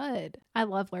 That's good. I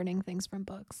love learning things from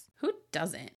books. Who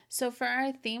doesn't. So for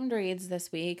our themed reads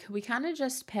this week, we kind of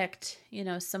just picked,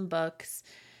 some books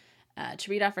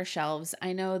to read off our shelves.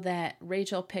 I know that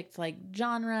Rachel picked like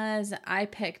genres. I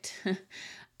picked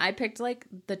like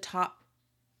the top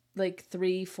like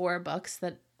 3-4 books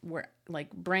that were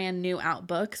like brand new out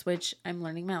books, which I'm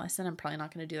learning my lesson. I'm probably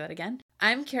not going to do that again.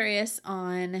 I'm curious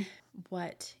on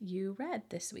what you read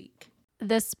this week.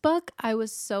 This book I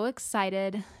was so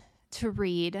excited to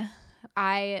read.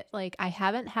 I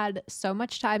haven't had so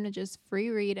much time to just free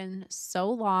read in so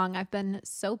long. I've been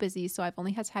so busy, so I've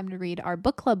only had time to read our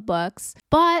book club books.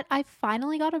 But I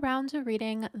finally got around to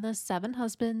reading The 7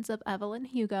 Husbands of Evelyn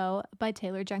Hugo by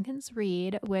Taylor Jenkins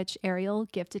Reid, which Ariel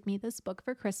gifted me this book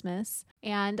for Christmas.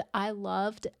 And I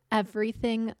loved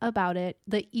everything about it.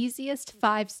 The easiest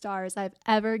 5 stars I've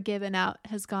ever given out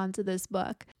has gone to this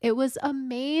book. It was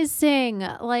amazing.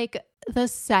 The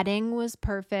setting was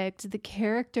perfect. The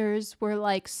characters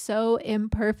were so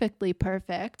imperfectly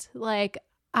perfect.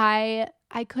 I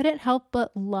couldn't help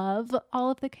but love all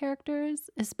of the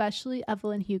characters, especially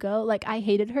Evelyn Hugo. I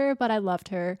hated her, but I loved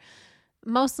her.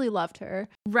 Mostly loved her.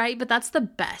 Right, but that's the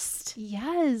best.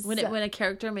 Yes. When a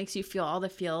character makes you feel all the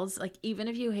feels, even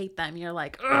if you hate them, you're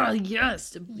like, oh,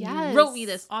 yes. You wrote me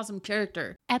this awesome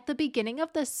character. At the beginning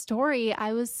of this story,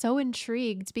 I was so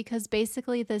intrigued because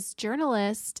basically this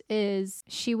journalist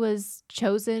she was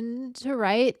chosen to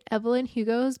write Evelyn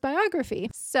Hugo's biography.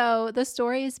 So the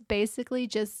story is basically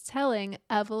just telling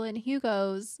Evelyn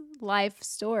Hugo's life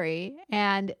story,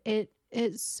 and it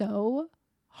is so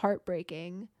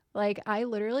heartbreaking. I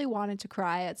literally wanted to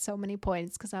cry at so many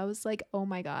points because I was like, oh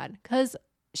my God. Because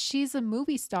she's a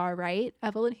movie star, right?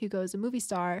 Evelyn Hugo is a movie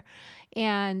star.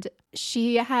 And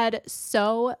she had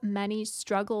so many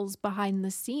struggles behind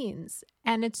the scenes.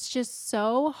 And it's just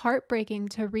so heartbreaking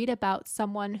to read about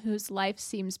someone whose life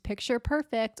seems picture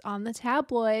perfect on the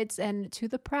tabloids and to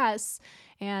the press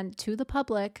and to the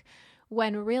public,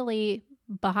 when really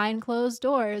behind closed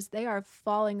doors, they are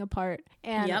falling apart.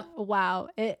 And wow,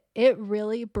 it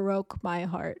really broke my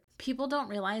heart. People don't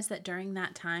realize that during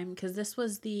that time, because this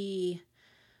was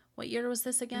what year was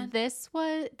this again? This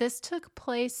took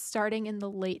place starting in the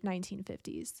late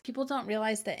 1950s. People don't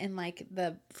realize that in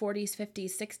the 40s,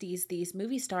 50s, 60s, these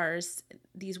movie stars,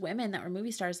 these women that were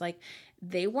movie stars,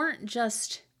 they weren't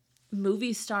just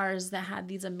movie stars that had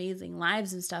these amazing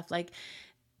lives and stuff.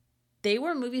 They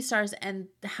were movie stars, and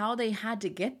how they had to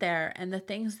get there and the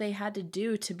things they had to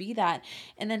do to be that,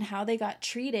 and then how they got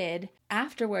treated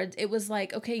afterwards. It was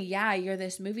okay, yeah, you're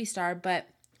this movie star, but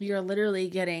you're literally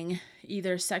getting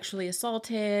either sexually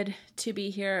assaulted to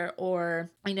be here, or,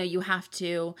 you have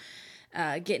to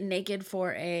get naked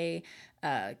for a,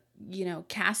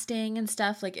 casting and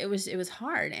stuff. It was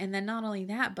hard. And then not only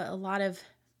that, but a lot of,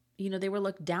 they were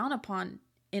looked down upon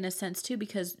in a sense too,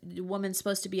 because the woman's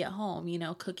supposed to be at home,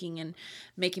 cooking and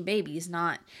making babies,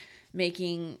 not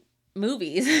making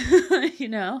movies,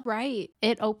 Right.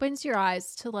 It opens your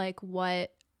eyes to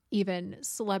what even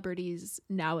celebrities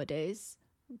nowadays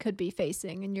could be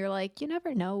facing. And you're you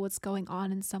never know what's going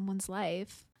on in someone's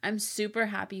life. I'm super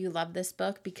happy you love this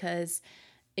book, because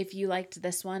if you liked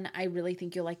this one, I really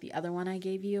think you'll like the other one I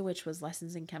gave you, which was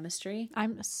Lessons in Chemistry.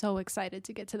 I'm so excited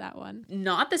to get to that one.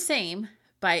 Not the same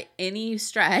by any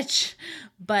stretch,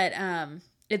 but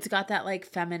it's got that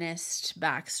feminist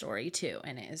backstory too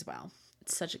in it as well.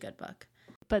 It's such a good book.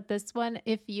 But this one,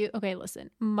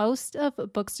 listen, most of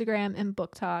Bookstagram and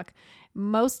Book Talk,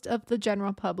 most of the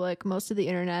general public, most of the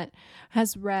internet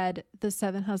has read The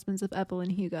 7 Husbands of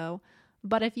Evelyn Hugo.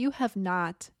 But if you have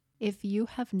not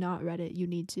read it, you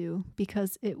need to,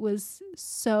 because it was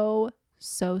so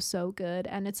good.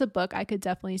 And it's a book I could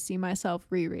definitely see myself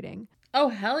rereading. Oh,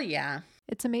 hell yeah.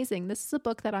 It's amazing. This is a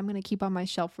book that I'm going to keep on my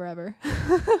shelf forever.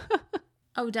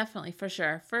 Oh, definitely. For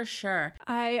sure. For sure.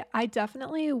 I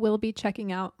definitely will be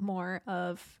checking out more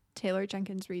of Taylor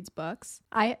Jenkins Reid's books.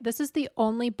 This is the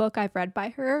only book I've read by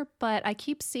her, but I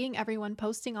keep seeing everyone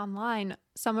posting online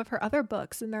some of her other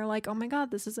books, and they're like, oh my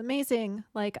God, this is amazing.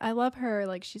 I love her.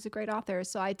 She's a great author.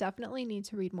 So I definitely need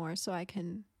to read more so I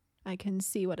can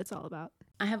see what it's all about.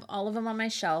 I have all of them on my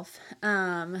shelf.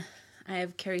 I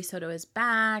have Carrie Soto is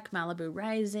Back, Malibu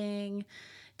Rising,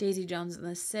 Daisy Jones and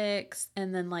the Six,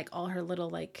 and then all her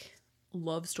little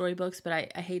love story books.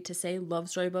 But I hate to say love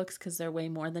story books because they're way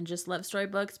more than just love story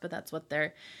books, but that's what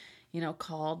they're,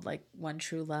 called, One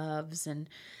True Loves, and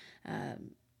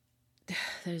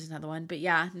there's another one. But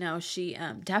yeah, no, she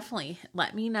definitely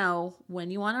let me know when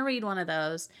you want to read one of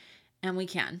those, and we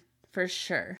can, for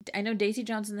sure. I know Daisy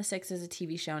Jones and the Six is a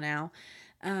TV show now.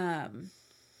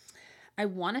 I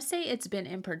want to say it's been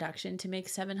in production to make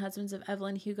 7 Husbands of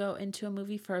Evelyn Hugo into a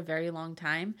movie for a very long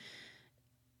time.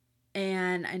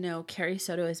 And I know Carrie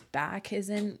Soto is back, is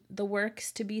in the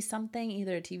works to be something,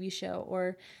 either a TV show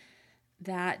or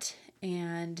that.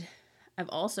 And I've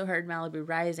also heard Malibu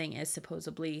Rising is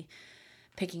supposedly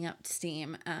picking up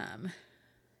steam.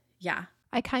 Yeah.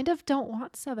 I kind of don't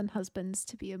want Seven Husbands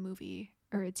to be a movie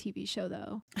or a TV show,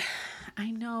 though.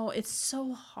 I know, it's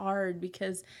so hard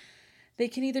because they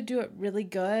can either do it really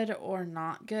good or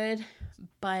not good.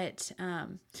 But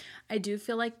I do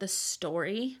feel like the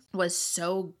story was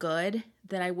so good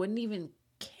that I wouldn't even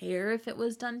care if it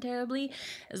was done terribly,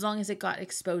 as long as it got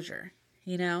exposure,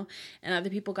 you know, and other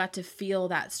people got to feel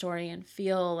that story and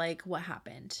feel like what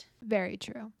happened. Very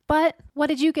true. But what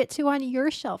did you get to on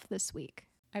your shelf this week?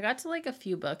 I got to like a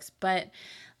few books, but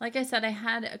like I said, I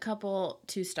had a couple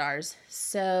 2 stars.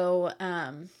 So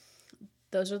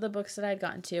those are the books that I'd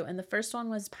gotten to. And the first one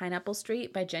was Pineapple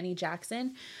Street by Jenny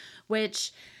Jackson,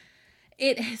 which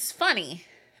it is funny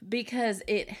because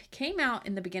it came out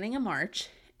in the beginning of March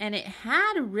and it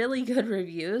had really good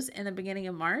reviews in the beginning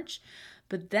of March.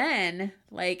 But then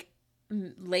like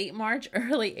late March,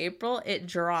 early April, it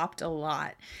dropped a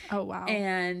lot. Oh, wow.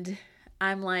 And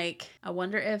I'm like, I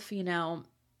wonder if, you know,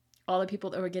 all the people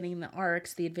that were getting the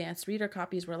ARCs, the advanced reader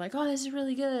copies, were like, oh, this is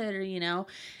really good, or, you know,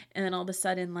 and then all of a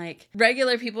sudden, like,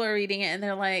 regular people are reading it and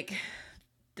they're like,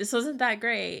 this wasn't that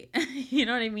great. You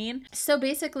know what I mean? So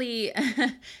basically,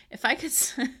 if I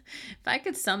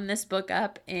could sum this book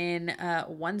up in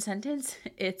one sentence,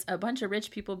 it's a bunch of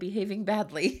rich people behaving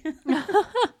badly.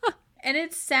 And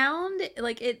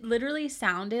it literally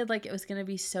sounded like it was going to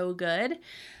be so good,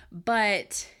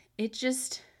 but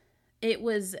it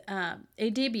was a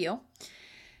debut,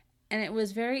 and it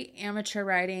was very amateur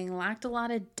writing, lacked a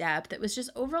lot of depth. It was just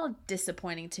overall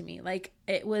disappointing to me. Like,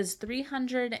 it was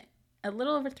a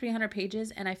little over 300 pages,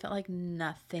 and I felt like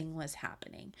nothing was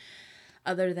happening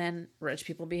other than rich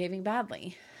people behaving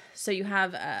badly. So you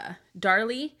have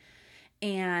Darlie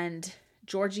and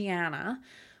Georgiana,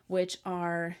 which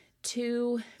are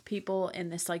 2 people in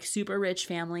this like super rich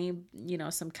family, you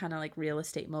know, some kind of like real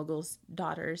estate mogul's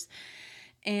daughters.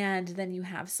 And then you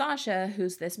have Sasha,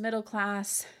 who's this middle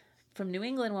class from New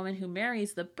England woman who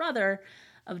marries the brother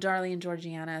of Darlie and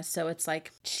Georgiana. So it's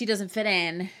like she doesn't fit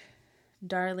in.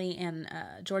 Darlie and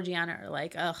Georgiana are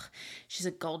like, ugh, she's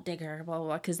a gold digger, blah, blah,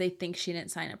 blah, because they think she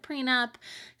didn't sign a prenup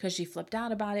because she flipped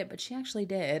out about it, but she actually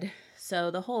did.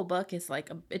 So the whole book is like,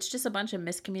 it's just a bunch of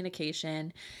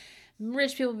miscommunication,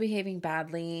 rich people behaving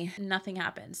badly, nothing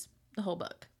happens the whole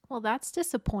book. Well, that's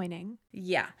disappointing.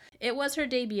 Yeah, it was her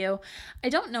debut. I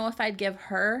don't know if I'd give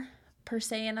her, per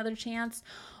se, another chance,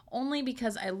 only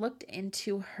because I looked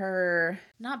into her,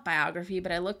 not biography,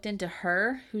 but I looked into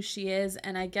her, who she is,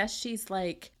 and I guess she's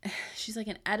like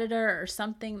an editor or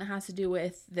something that has to do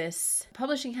with this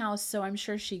publishing house, so I'm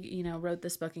sure she, you know, wrote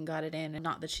this book and got it in, and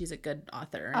not that she's a good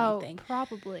author or anything. Oh,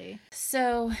 probably.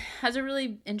 So, has a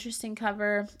really interesting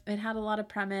cover. It had a lot of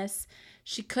premise.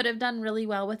 She could have done really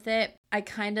well with it. I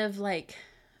kind of like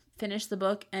finished the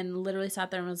book and literally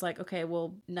sat there and was like, okay,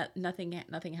 well, nothing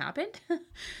happened.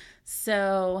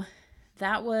 So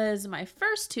that was my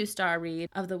first 2-star read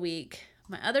of the week.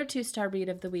 My other 2-star read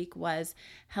of the week was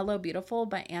Hello Beautiful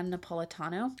by Ann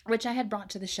Napolitano, which I had brought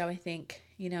to the show, I think,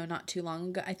 you know, not too long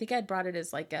ago. I think I had brought it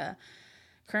as like a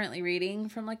currently reading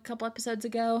from like a couple episodes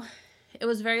ago. It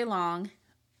was very long,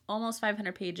 almost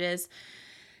 500 pages.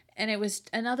 And it was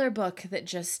another book that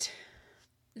just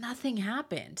nothing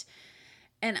happened.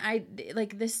 And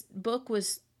this book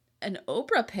was an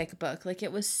Oprah pick book. Like,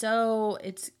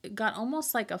 it's got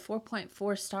almost like a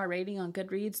 4.4 star rating on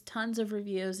Goodreads, tons of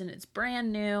reviews, and it's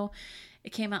brand new. It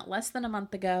came out less than a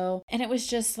month ago. And it was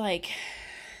just like,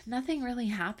 nothing really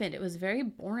happened. It was very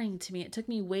boring to me. It took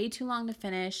me way too long to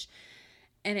finish.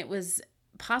 And it was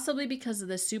possibly because of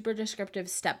the super descriptive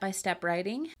step-by-step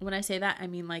writing. When I say that, I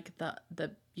mean like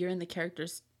the you're in the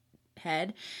character's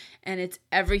head and it's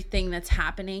everything that's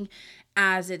happening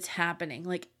as it's happening,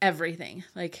 like everything.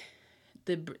 Like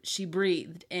she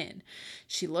breathed in,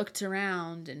 she looked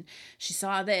around and she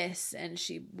saw this and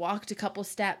she walked a couple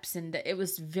steps, and it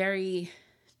was a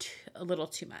little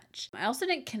too much. I also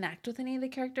didn't connect with any of the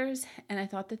characters, and I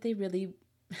thought that they really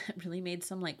made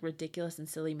some like ridiculous and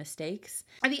silly mistakes.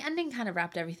 And the ending kind of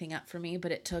wrapped everything up for me,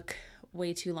 but it took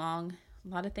way too long.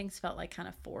 A lot of things felt like kind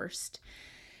of forced.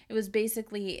 It was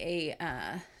basically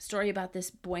a story about this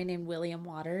boy named William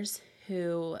Waters,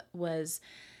 who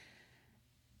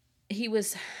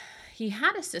he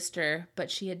had a sister,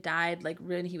 but she had died like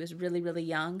when he was really, really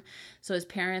young. So his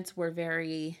parents were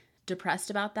very depressed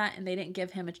about that, and they didn't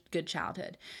give him a good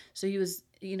childhood. So he was,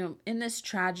 you know, in this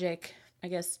tragic, I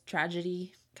guess,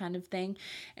 tragedy kind of thing.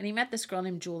 And he met this girl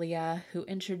named Julia, who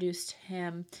introduced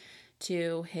him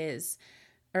to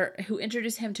who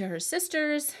introduced him to her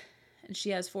sisters, and she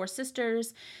has 4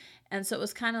 sisters. And so it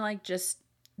was kind of like just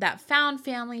that found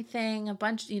family thing, a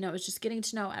bunch, it was just getting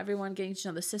to know everyone, getting to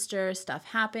know the sisters. Stuff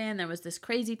happened. There was this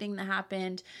crazy thing that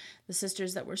happened. The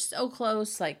sisters that were so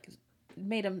close, like,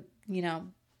 made them,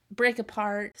 break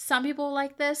apart. Some people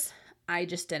like this. I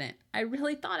just didn't. I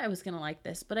really thought I was going to like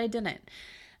this, but I didn't.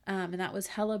 And that was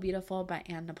Hello Beautiful by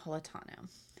Ann Napolitano.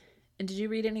 And did you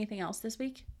read anything else this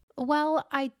week? Well,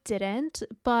 I didn't,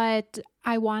 but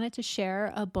I wanted to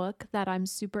share a book that I'm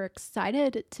super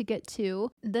excited to get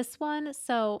to. This one,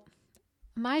 so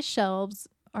my shelves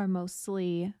are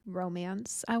mostly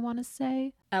romance, I want to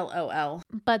say. LOL.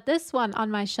 But this one on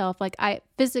my shelf, like I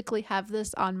physically have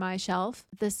this on my shelf.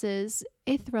 This is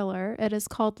a thriller. It is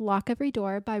called Lock Every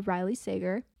Door by Riley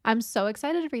Sager. I'm so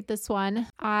excited to read this one.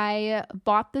 I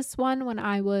bought this one when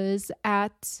I was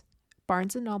at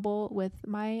Barnes & Noble with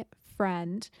my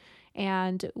friend,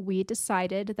 and we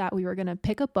decided that we were going to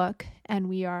pick a book and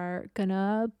we are going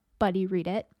to buddy read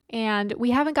it. And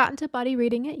we haven't gotten to buddy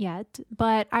reading it yet,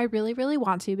 but I really, really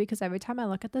want to, because every time I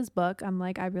look at this book, I'm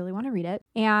like, I really want to read it.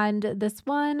 And this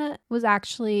one was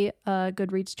actually a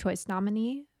Goodreads Choice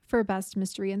nominee for Best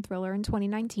Mystery and Thriller in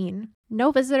 2019.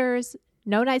 No visitors,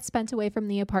 no nights spent away from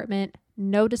the apartment,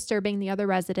 no disturbing the other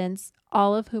residents,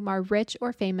 all of whom are rich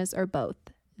or famous or both.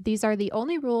 These are the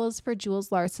only rules for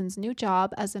Jules Larson's new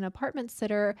job as an apartment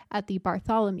sitter at the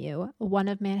Bartholomew, one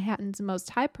of Manhattan's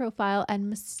most high-profile and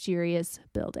mysterious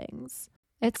buildings.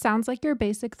 It sounds like your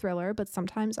basic thriller, but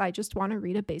sometimes I just want to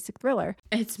read a basic thriller.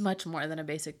 It's much more than a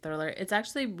basic thriller. It's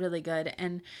actually really good.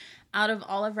 And out of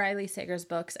all of Riley Sager's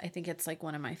books, I think it's like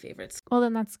one of my favorites. Well,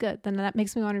 then that's good. Then that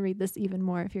makes me want to read this even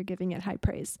more if you're giving it high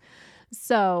praise.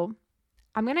 So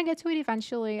I'm going to get to it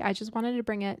eventually. I just wanted to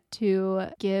bring it to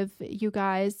give you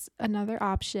guys another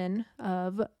option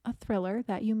of a thriller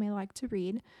that you may like to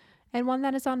read, and one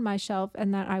that is on my shelf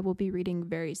and that I will be reading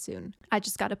very soon. I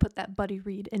just got to put that buddy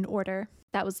read in order.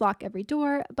 That was Lock Every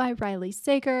Door by Riley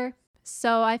Sager.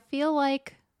 So I feel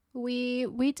like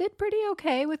we did pretty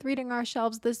okay with reading our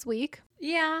shelves this week.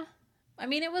 Yeah. I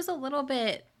mean, it was a little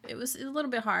bit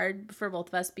hard for both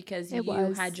of us because you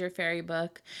had your fairy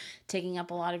book taking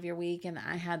up a lot of your week, and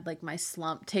I had like my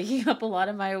slump taking up a lot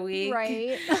of my week.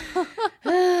 Right.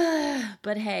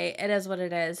 But hey, it is what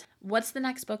it is. What's the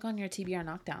next book on your TBR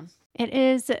Knockdown? It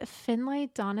is Finlay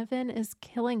Donovan is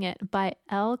Killing It by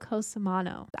Elle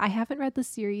Cosimano. I haven't read the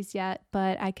series yet,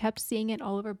 but I kept seeing it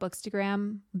all over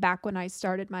Bookstagram back when I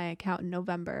started my account in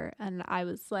November. And I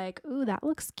was like, ooh, that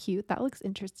looks cute. That looks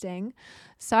interesting.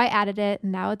 So I added it,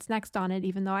 and now it's next on it,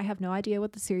 even though I have no idea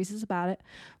what the series is about it.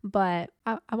 But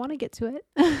I want to get to it.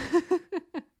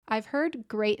 I've heard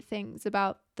great things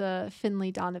about the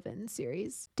Finlay Donovan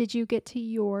series. Did you get to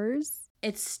yours?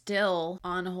 It's still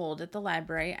on hold at the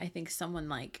library. I think someone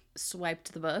like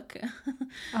swiped the book.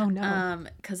 Oh no.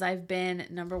 Because I've been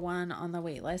number 1 on the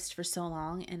wait list for so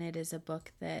long, and it is a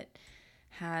book that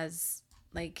has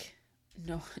like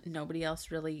nobody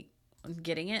else really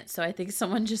getting it. So I think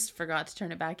someone just forgot to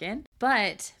turn it back in.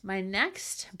 But my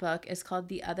next book is called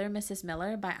The Other Mrs.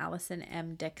 Miller by Allison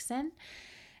M. Dixon.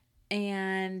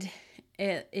 And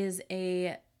it is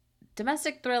a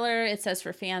domestic thriller. It says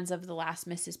for fans of The Last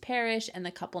Mrs. Parrish and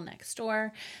The Couple Next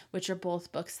Door, which are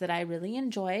both books that I really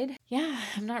enjoyed. Yeah,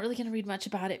 I'm not really going to read much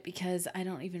about it because I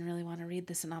don't even really want to read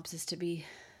the synopsis to be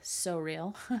so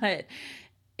real. But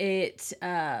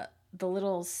the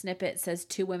little snippet says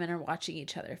 2 women are watching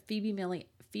each other. Phoebe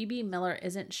Miller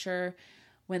isn't sure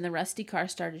when the rusty car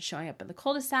started showing up in the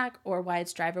cul-de-sac or why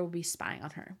its driver would be spying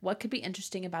on her. What could be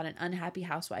interesting about an unhappy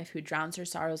housewife who drowns her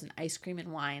sorrows in ice cream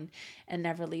and wine and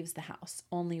never leaves the house?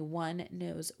 Only one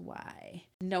knows why.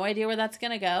 No idea where that's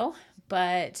going to go,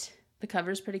 but the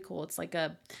cover's pretty cool. It's like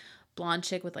a blonde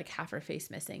chick with like half her face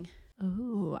missing.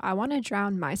 Ooh, I want to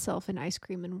drown myself in ice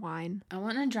cream and wine. I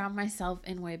want to drown myself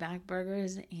in way back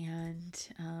burgers and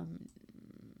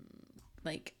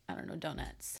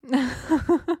donuts.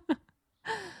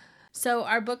 So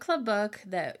our book club book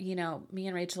that, me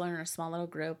and Rachel are in a small little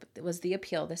group, it was The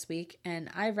Appeal this week, and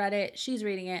I've read it. She's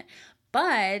reading it.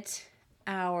 But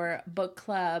our book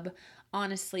club,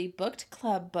 honestly booked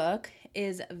club book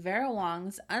is Vera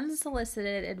Wong's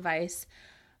Unsolicited Advice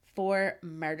for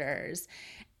Murders.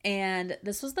 And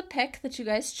this was the pick that you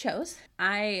guys chose.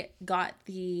 I got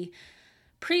the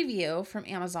preview from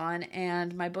Amazon,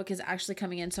 and my book is actually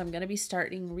coming in, so I'm going to be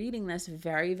starting reading this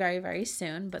very, very, very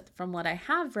soon. But from what I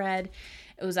have read,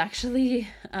 it was actually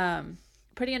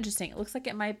pretty interesting. It looks like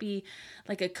it might be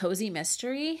like a cozy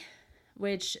mystery,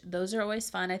 which those are always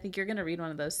fun. I think you're going to read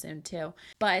one of those soon too.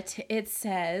 But it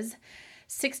says,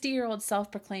 60-year-old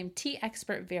self-proclaimed tea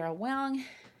expert Vera Wang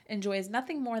enjoys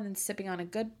nothing more than sipping on a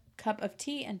good cup of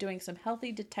tea and doing some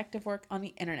healthy detective work on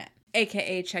the internet,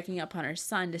 aka checking up on her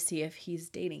son to see if he's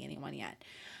dating anyone yet.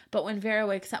 But when Vera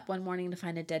wakes up one morning to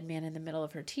find a dead man in the middle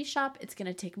of her tea shop, it's going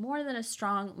to take more than a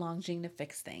strong Longjing to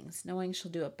fix things, knowing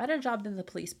she'll do a better job than the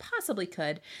police possibly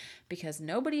could, because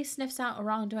nobody sniffs out a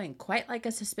wrongdoing quite like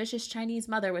a suspicious Chinese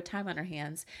mother with time on her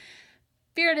hands.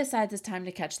 Vera decides it's time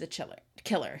to catch the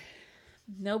killer.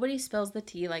 Nobody spills the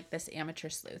tea like this amateur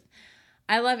sleuth.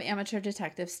 I love amateur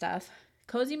detective stuff.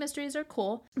 Cozy mysteries are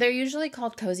cool. They're usually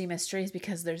called cozy mysteries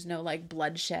because there's no like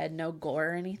bloodshed, no gore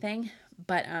or anything,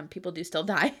 but people do still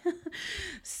die.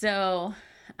 So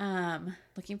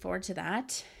looking forward to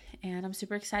that. And I'm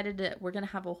super excited we're going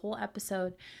to have a whole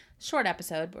episode, short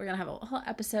episode, but we're going to have a whole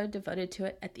episode devoted to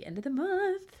it at the end of the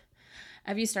month.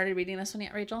 Have you started reading this one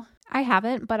yet, Rachel? I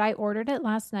haven't, but I ordered it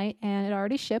last night and it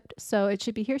already shipped, so it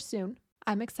should be here soon.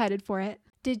 I'm excited for it.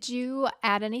 Did you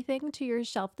add anything to your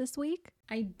shelf this week?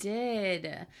 I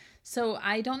did. So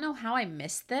I don't know how I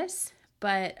missed this,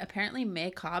 but apparently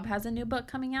May Cobb has a new book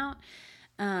coming out.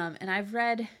 And I've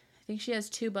read, I think she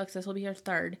has 2 books. This will be her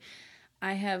 3rd.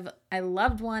 I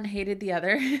loved one, hated the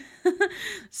other.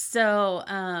 So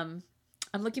I'm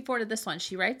looking forward to this one.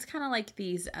 She writes kind of like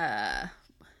these,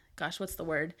 what's the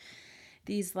word?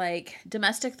 These like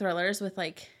domestic thrillers with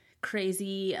like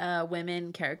crazy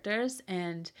women characters,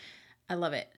 and I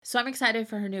love it. So I'm excited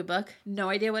for her new book. No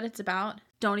idea what it's about.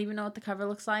 Don't even know what the cover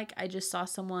looks like. I just saw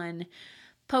someone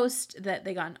post that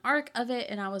they got an ARC of it,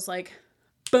 and I was like,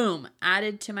 boom,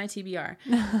 added to my TBR.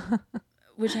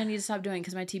 Which I need to stop doing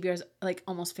because my TBR is like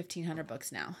almost 1,500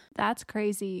 books now. That's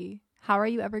crazy. How are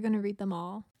you ever going to read them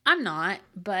all? I'm not,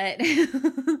 but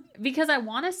because I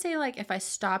want to say like if I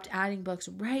stopped adding books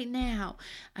right now,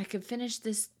 I could finish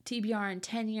this TBR in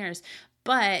 10 years.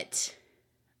 But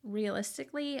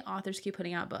realistically, authors keep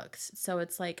putting out books. So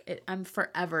it's like I'm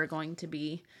forever going to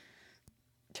be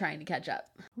trying to catch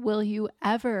up. Will you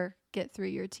ever get through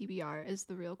your TBR is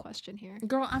the real question here.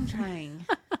 Girl, I'm trying.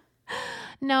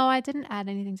 No, I didn't add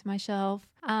anything to my shelf.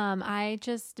 I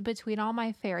just, between all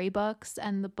my fairy books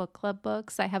and the book club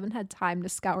books, I haven't had time to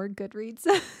scour Goodreads.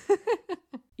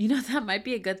 You know, that might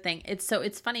be a good thing. It's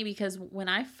funny because when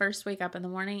I first wake up in the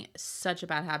morning, such a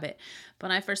bad habit. But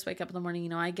when I first wake up in the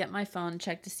morning, I get my phone,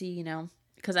 check to see,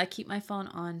 because I keep my phone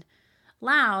on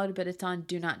loud, but it's on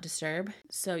do not disturb.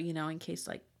 So, in case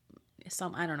like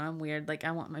I don't know, I'm weird. Like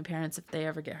I want my parents, if they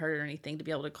ever get hurt or anything, to be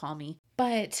able to call me.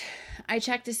 But I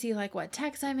check to see like what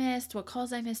texts I missed, what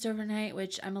calls I missed overnight,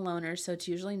 which I'm a loner, so it's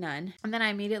usually none. And then I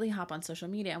immediately hop on social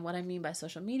media. And what I mean by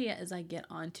social media is I get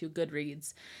onto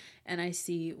Goodreads and I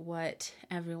see where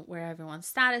everyone's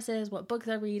status is, what books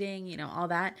they're reading, all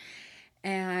that.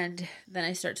 And then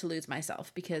I start to lose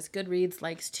myself because Goodreads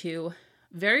likes to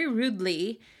very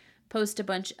rudely post a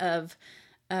bunch of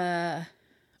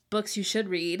books you should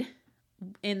read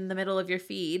in the middle of your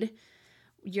feed.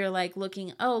 You're like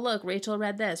looking, oh look, Rachel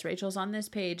read this, Rachel's on this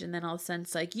page, and then all of a sudden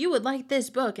it's like, you would like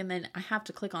this book, and then I have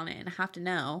to click on it and I have to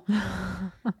know.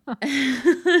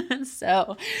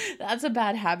 So that's a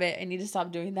bad habit. I need to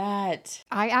stop doing that.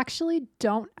 I actually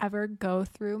don't ever go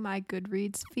through my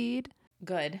Goodreads feed.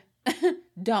 Good.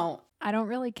 Don't. I don't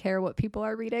really care what people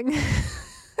are reading.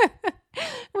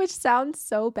 Which sounds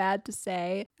so bad to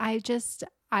say.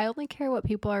 I only care what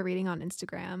people are reading on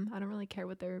Instagram. I don't really care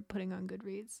what they're putting on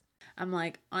Goodreads. I'm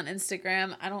like, on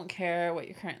Instagram, I don't care what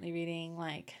you're currently reading.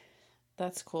 Like,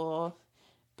 that's cool.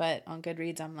 But on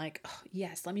Goodreads, I'm like, oh,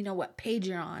 yes, let me know what page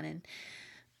you're on.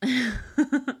 And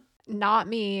Not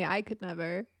me. I could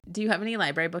never. Do you have any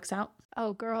library books out?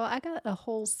 Oh, girl, I got a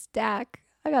whole stack.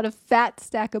 I got a fat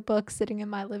stack of books sitting in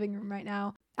my living room right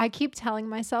now. I keep telling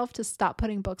myself to stop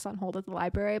putting books on hold at the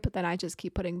library, but then I just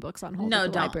keep putting books on hold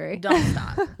at the library. Don't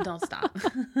stop. Don't stop.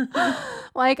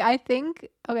 Like, I think,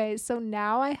 okay, so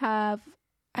now I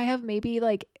have maybe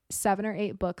like 7 or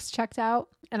 8 books checked out,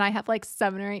 and I have like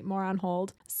 7 or 8 more on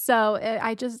hold. So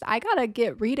I gotta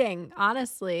get reading,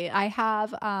 honestly. I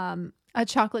have a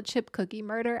chocolate chip cookie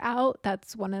murder out.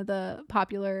 That's one of the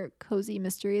popular cozy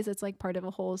mysteries. It's like part of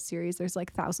a whole series. There's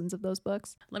like thousands of those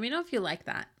books. Let me know if you like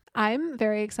that. I'm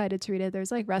very excited to read it.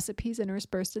 There's like recipes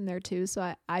interspersed in there too.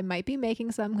 So I might be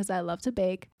making some because I love to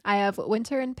bake. I have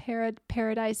Winter in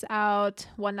Paradise out,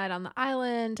 One Night on the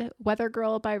Island, Weather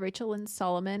Girl by Rachel Lynn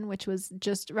Solomon, which was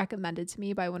just recommended to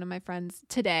me by one of my friends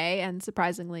today. And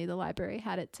surprisingly, the library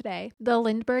had it today. The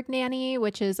Lindbergh Nanny,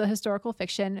 which is a historical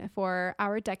fiction for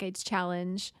our Decades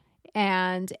Challenge.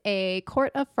 And A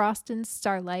Court of Frost and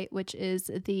Starlight, which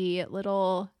is the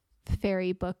little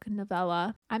fairy book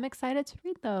novella. I'm excited to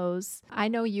read those. I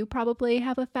know you probably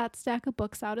have a fat stack of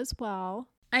books out as well.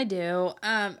 I do.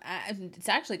 It's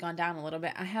actually gone down a little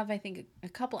bit. I have, I think, a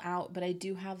couple out, but I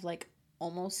do have like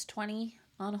almost 20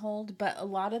 on hold. But a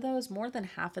lot of those, more than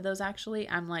half of those actually,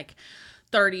 I'm like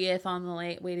 30th on the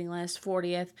late waiting list,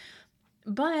 40th.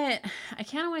 But I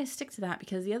can't always stick to that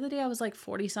because the other day I was like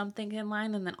 40 something in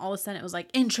line and then all of a sudden it was like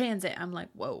in transit. I'm like,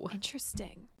 whoa.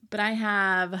 Interesting. But I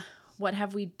have What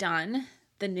Have We Done?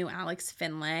 The new Alex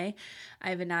Finlay. I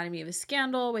have Anatomy of a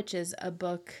Scandal, which is a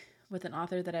book with an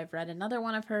author that I've read another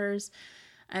one of hers.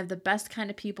 I have The Best Kind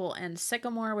of People and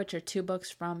Sycamore, which are 2 books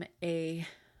from a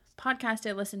podcast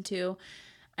I listened to.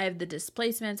 I have The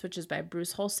Displacements, which is by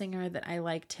Bruce Holsinger, that I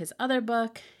liked his other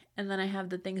book. And then I have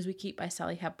The Things We Keep by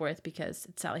Sally Hepworth because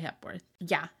it's Sally Hepworth.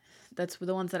 Yeah, that's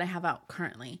the ones that I have out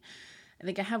currently. I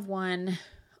think I have one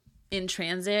in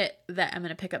transit that I'm going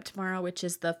to pick up tomorrow, which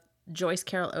is the Joyce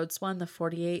Carol Oates one, the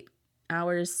 48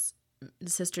 Hours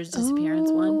Sister's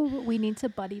Disappearance one. We need to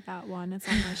buddy that one. It's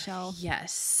on my shelf.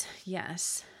 Yes.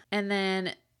 And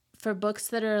then for books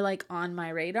that are like on my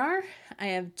radar, I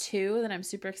have 2 that I'm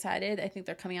super excited. I think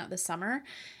they're coming out this summer.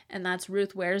 And that's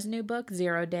Ruth Ware's new book,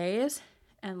 0 Days,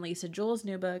 and Lisa Jewell's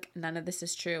new book, None of This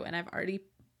Is True. And I've already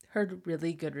heard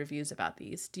really good reviews about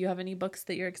these. Do you have any books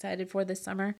that you're excited for this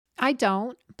summer? I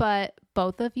don't, but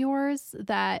both of yours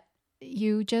that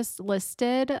you just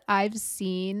listed, I've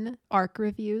seen ARC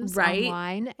reviews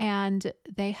online and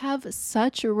they have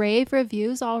such rave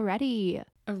reviews already.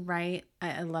 Right.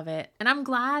 I love it. And I'm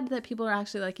glad that people are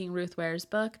actually liking Ruth Ware's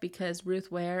book because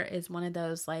Ruth Ware is one of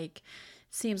those like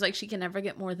seems like she can never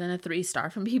get more than a 3-star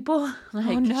from people.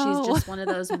 Like oh, no. She's just one of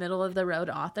those middle of the road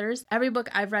authors. Every book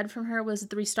I've read from her was a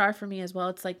 3-star for me as well.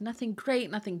 It's like nothing great,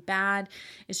 nothing bad.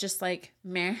 It's just like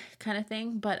meh kind of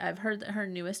thing. But I've heard that her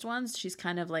newest ones, she's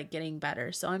kind of like getting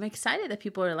better. So I'm excited that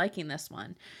people are liking this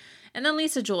one. And then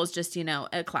Lisa Jewell is just,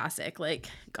 a classic. Like,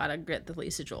 gotta get the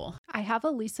Lisa Jewell. I have a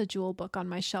Lisa Jewell book on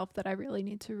my shelf that I really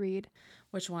need to read.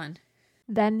 Which one?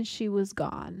 Then She Was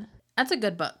Gone. That's a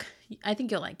good book. I think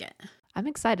you'll like it. I'm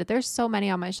excited. There's so many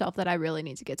on my shelf that I really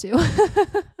need to get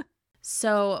to.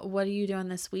 So what are you doing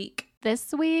this week?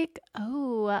 This week,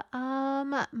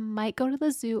 might go to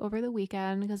the zoo over the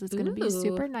weekend because it's going to be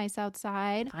super nice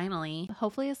outside. Finally.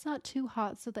 Hopefully it's not too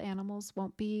hot so the animals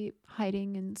won't be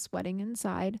hiding and sweating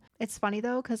inside. It's funny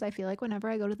though because I feel like whenever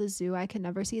I go to the zoo, I can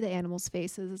never see the animals'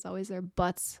 faces. It's always their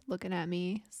butts looking at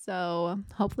me. So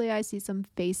hopefully I see some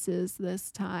faces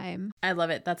this time. I love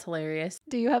it. That's hilarious.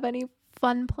 Do you have any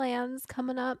fun plans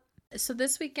coming up? So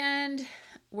this weekend,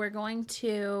 we're going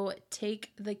to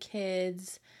take the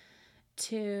kids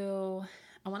to,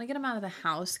 I want to get them out of the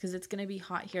house because it's going to be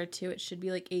hot here too. It should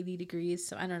be like 80 degrees.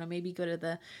 So I don't know, maybe go to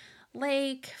the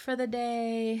lake for the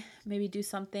day, maybe do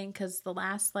something because the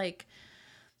last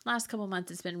couple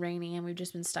months it's been raining and we've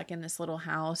just been stuck in this little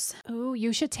house. Oh,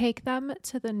 you should take them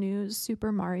to the new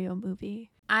Super Mario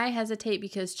movie. I hesitate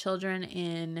because children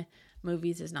in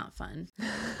movies is not fun.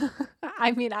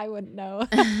 I mean, I wouldn't know.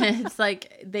 It's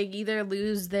like they either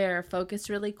lose their focus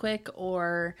really quick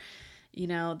or,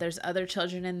 there's other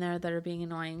children in there that are being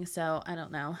annoying. So I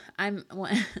don't know. I'm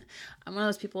one of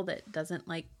those people that doesn't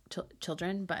like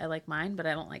children, but I like mine, but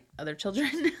I don't like other children.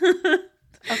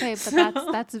 Okay,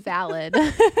 but that's valid.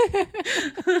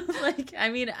 Like, I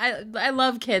mean, I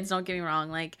love kids, don't get me wrong,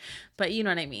 like, but you know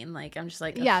what I mean? Like, I'm just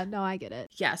like, ugh. Yeah, no, I get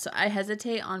it. Yeah, so I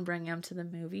hesitate on bringing them to the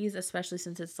movies, especially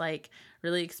since it's like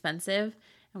really expensive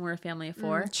and we're a family of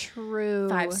 4. True.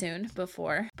 5 soon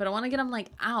before. But I want to get them like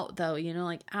out though,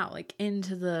 like out, like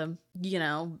into the,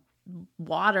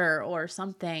 water or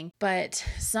something. But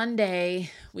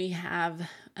Sunday we have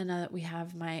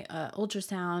my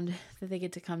ultrasound that they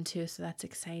get to come to, so that's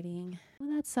exciting.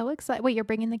 Oh, that's so exciting. Wait, you're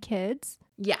bringing the kids?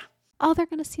 Yeah. Oh, they're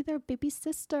gonna see their baby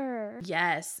sister.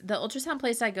 Yes, the ultrasound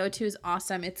place I go to is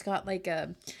awesome. It's got like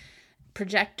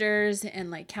projectors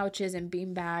and like couches and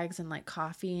bean bags and like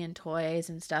coffee and toys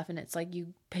and stuff, and it's like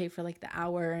you pay for like the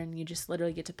hour and you just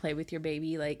literally get to play with your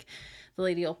baby. Like the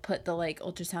lady will put the like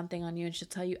ultrasound thing on you and she'll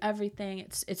tell you everything.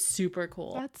 It's super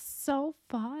cool. That's so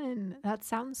fun. That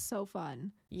sounds so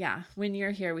fun. Yeah, when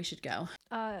you're here we should go.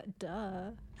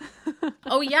 Duh.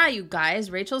 Oh yeah, you guys,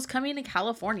 Rachel's coming to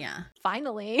California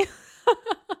Finally.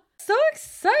 So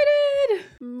excited.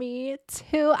 Me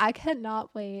too. I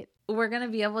cannot wait. We're gonna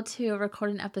be able to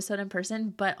record an episode in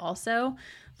person, but also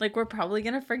like we're probably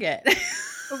gonna forget.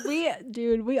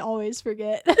 We always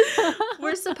forget.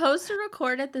 We're supposed to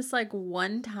record it this like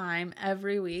one time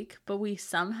every week, but we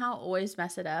somehow always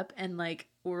mess it up, and like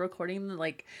we're recording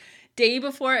like day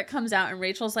before it comes out and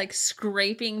Rachel's like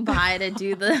scraping by to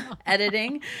do the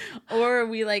editing, or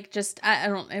we like just, I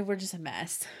don't, we're just a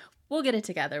mess. We'll get it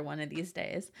together one of these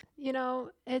days. You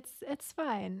know, it's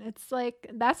fine. It's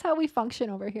like, that's how we function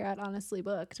over here at Honestly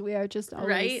Booked. We are just always,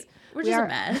 right? We're just a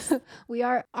mess. We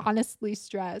are honestly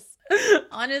stressed.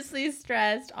 Honestly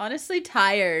stressed. Honestly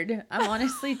tired. I'm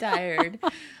honestly tired.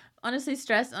 Honestly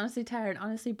stressed. Honestly tired.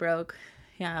 Honestly broke.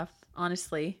 Yeah,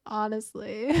 honestly.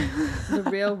 Honestly. The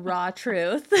real raw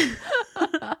truth.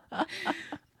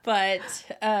 But,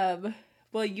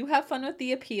 well, you have fun with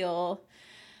the appeal.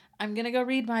 I'm going to go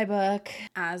read my book.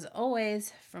 As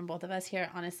always, from both of us here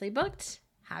at Honestly Booked,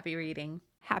 happy reading.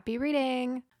 Happy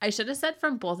reading. I should have said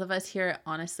from both of us here at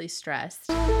Honestly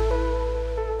Stressed.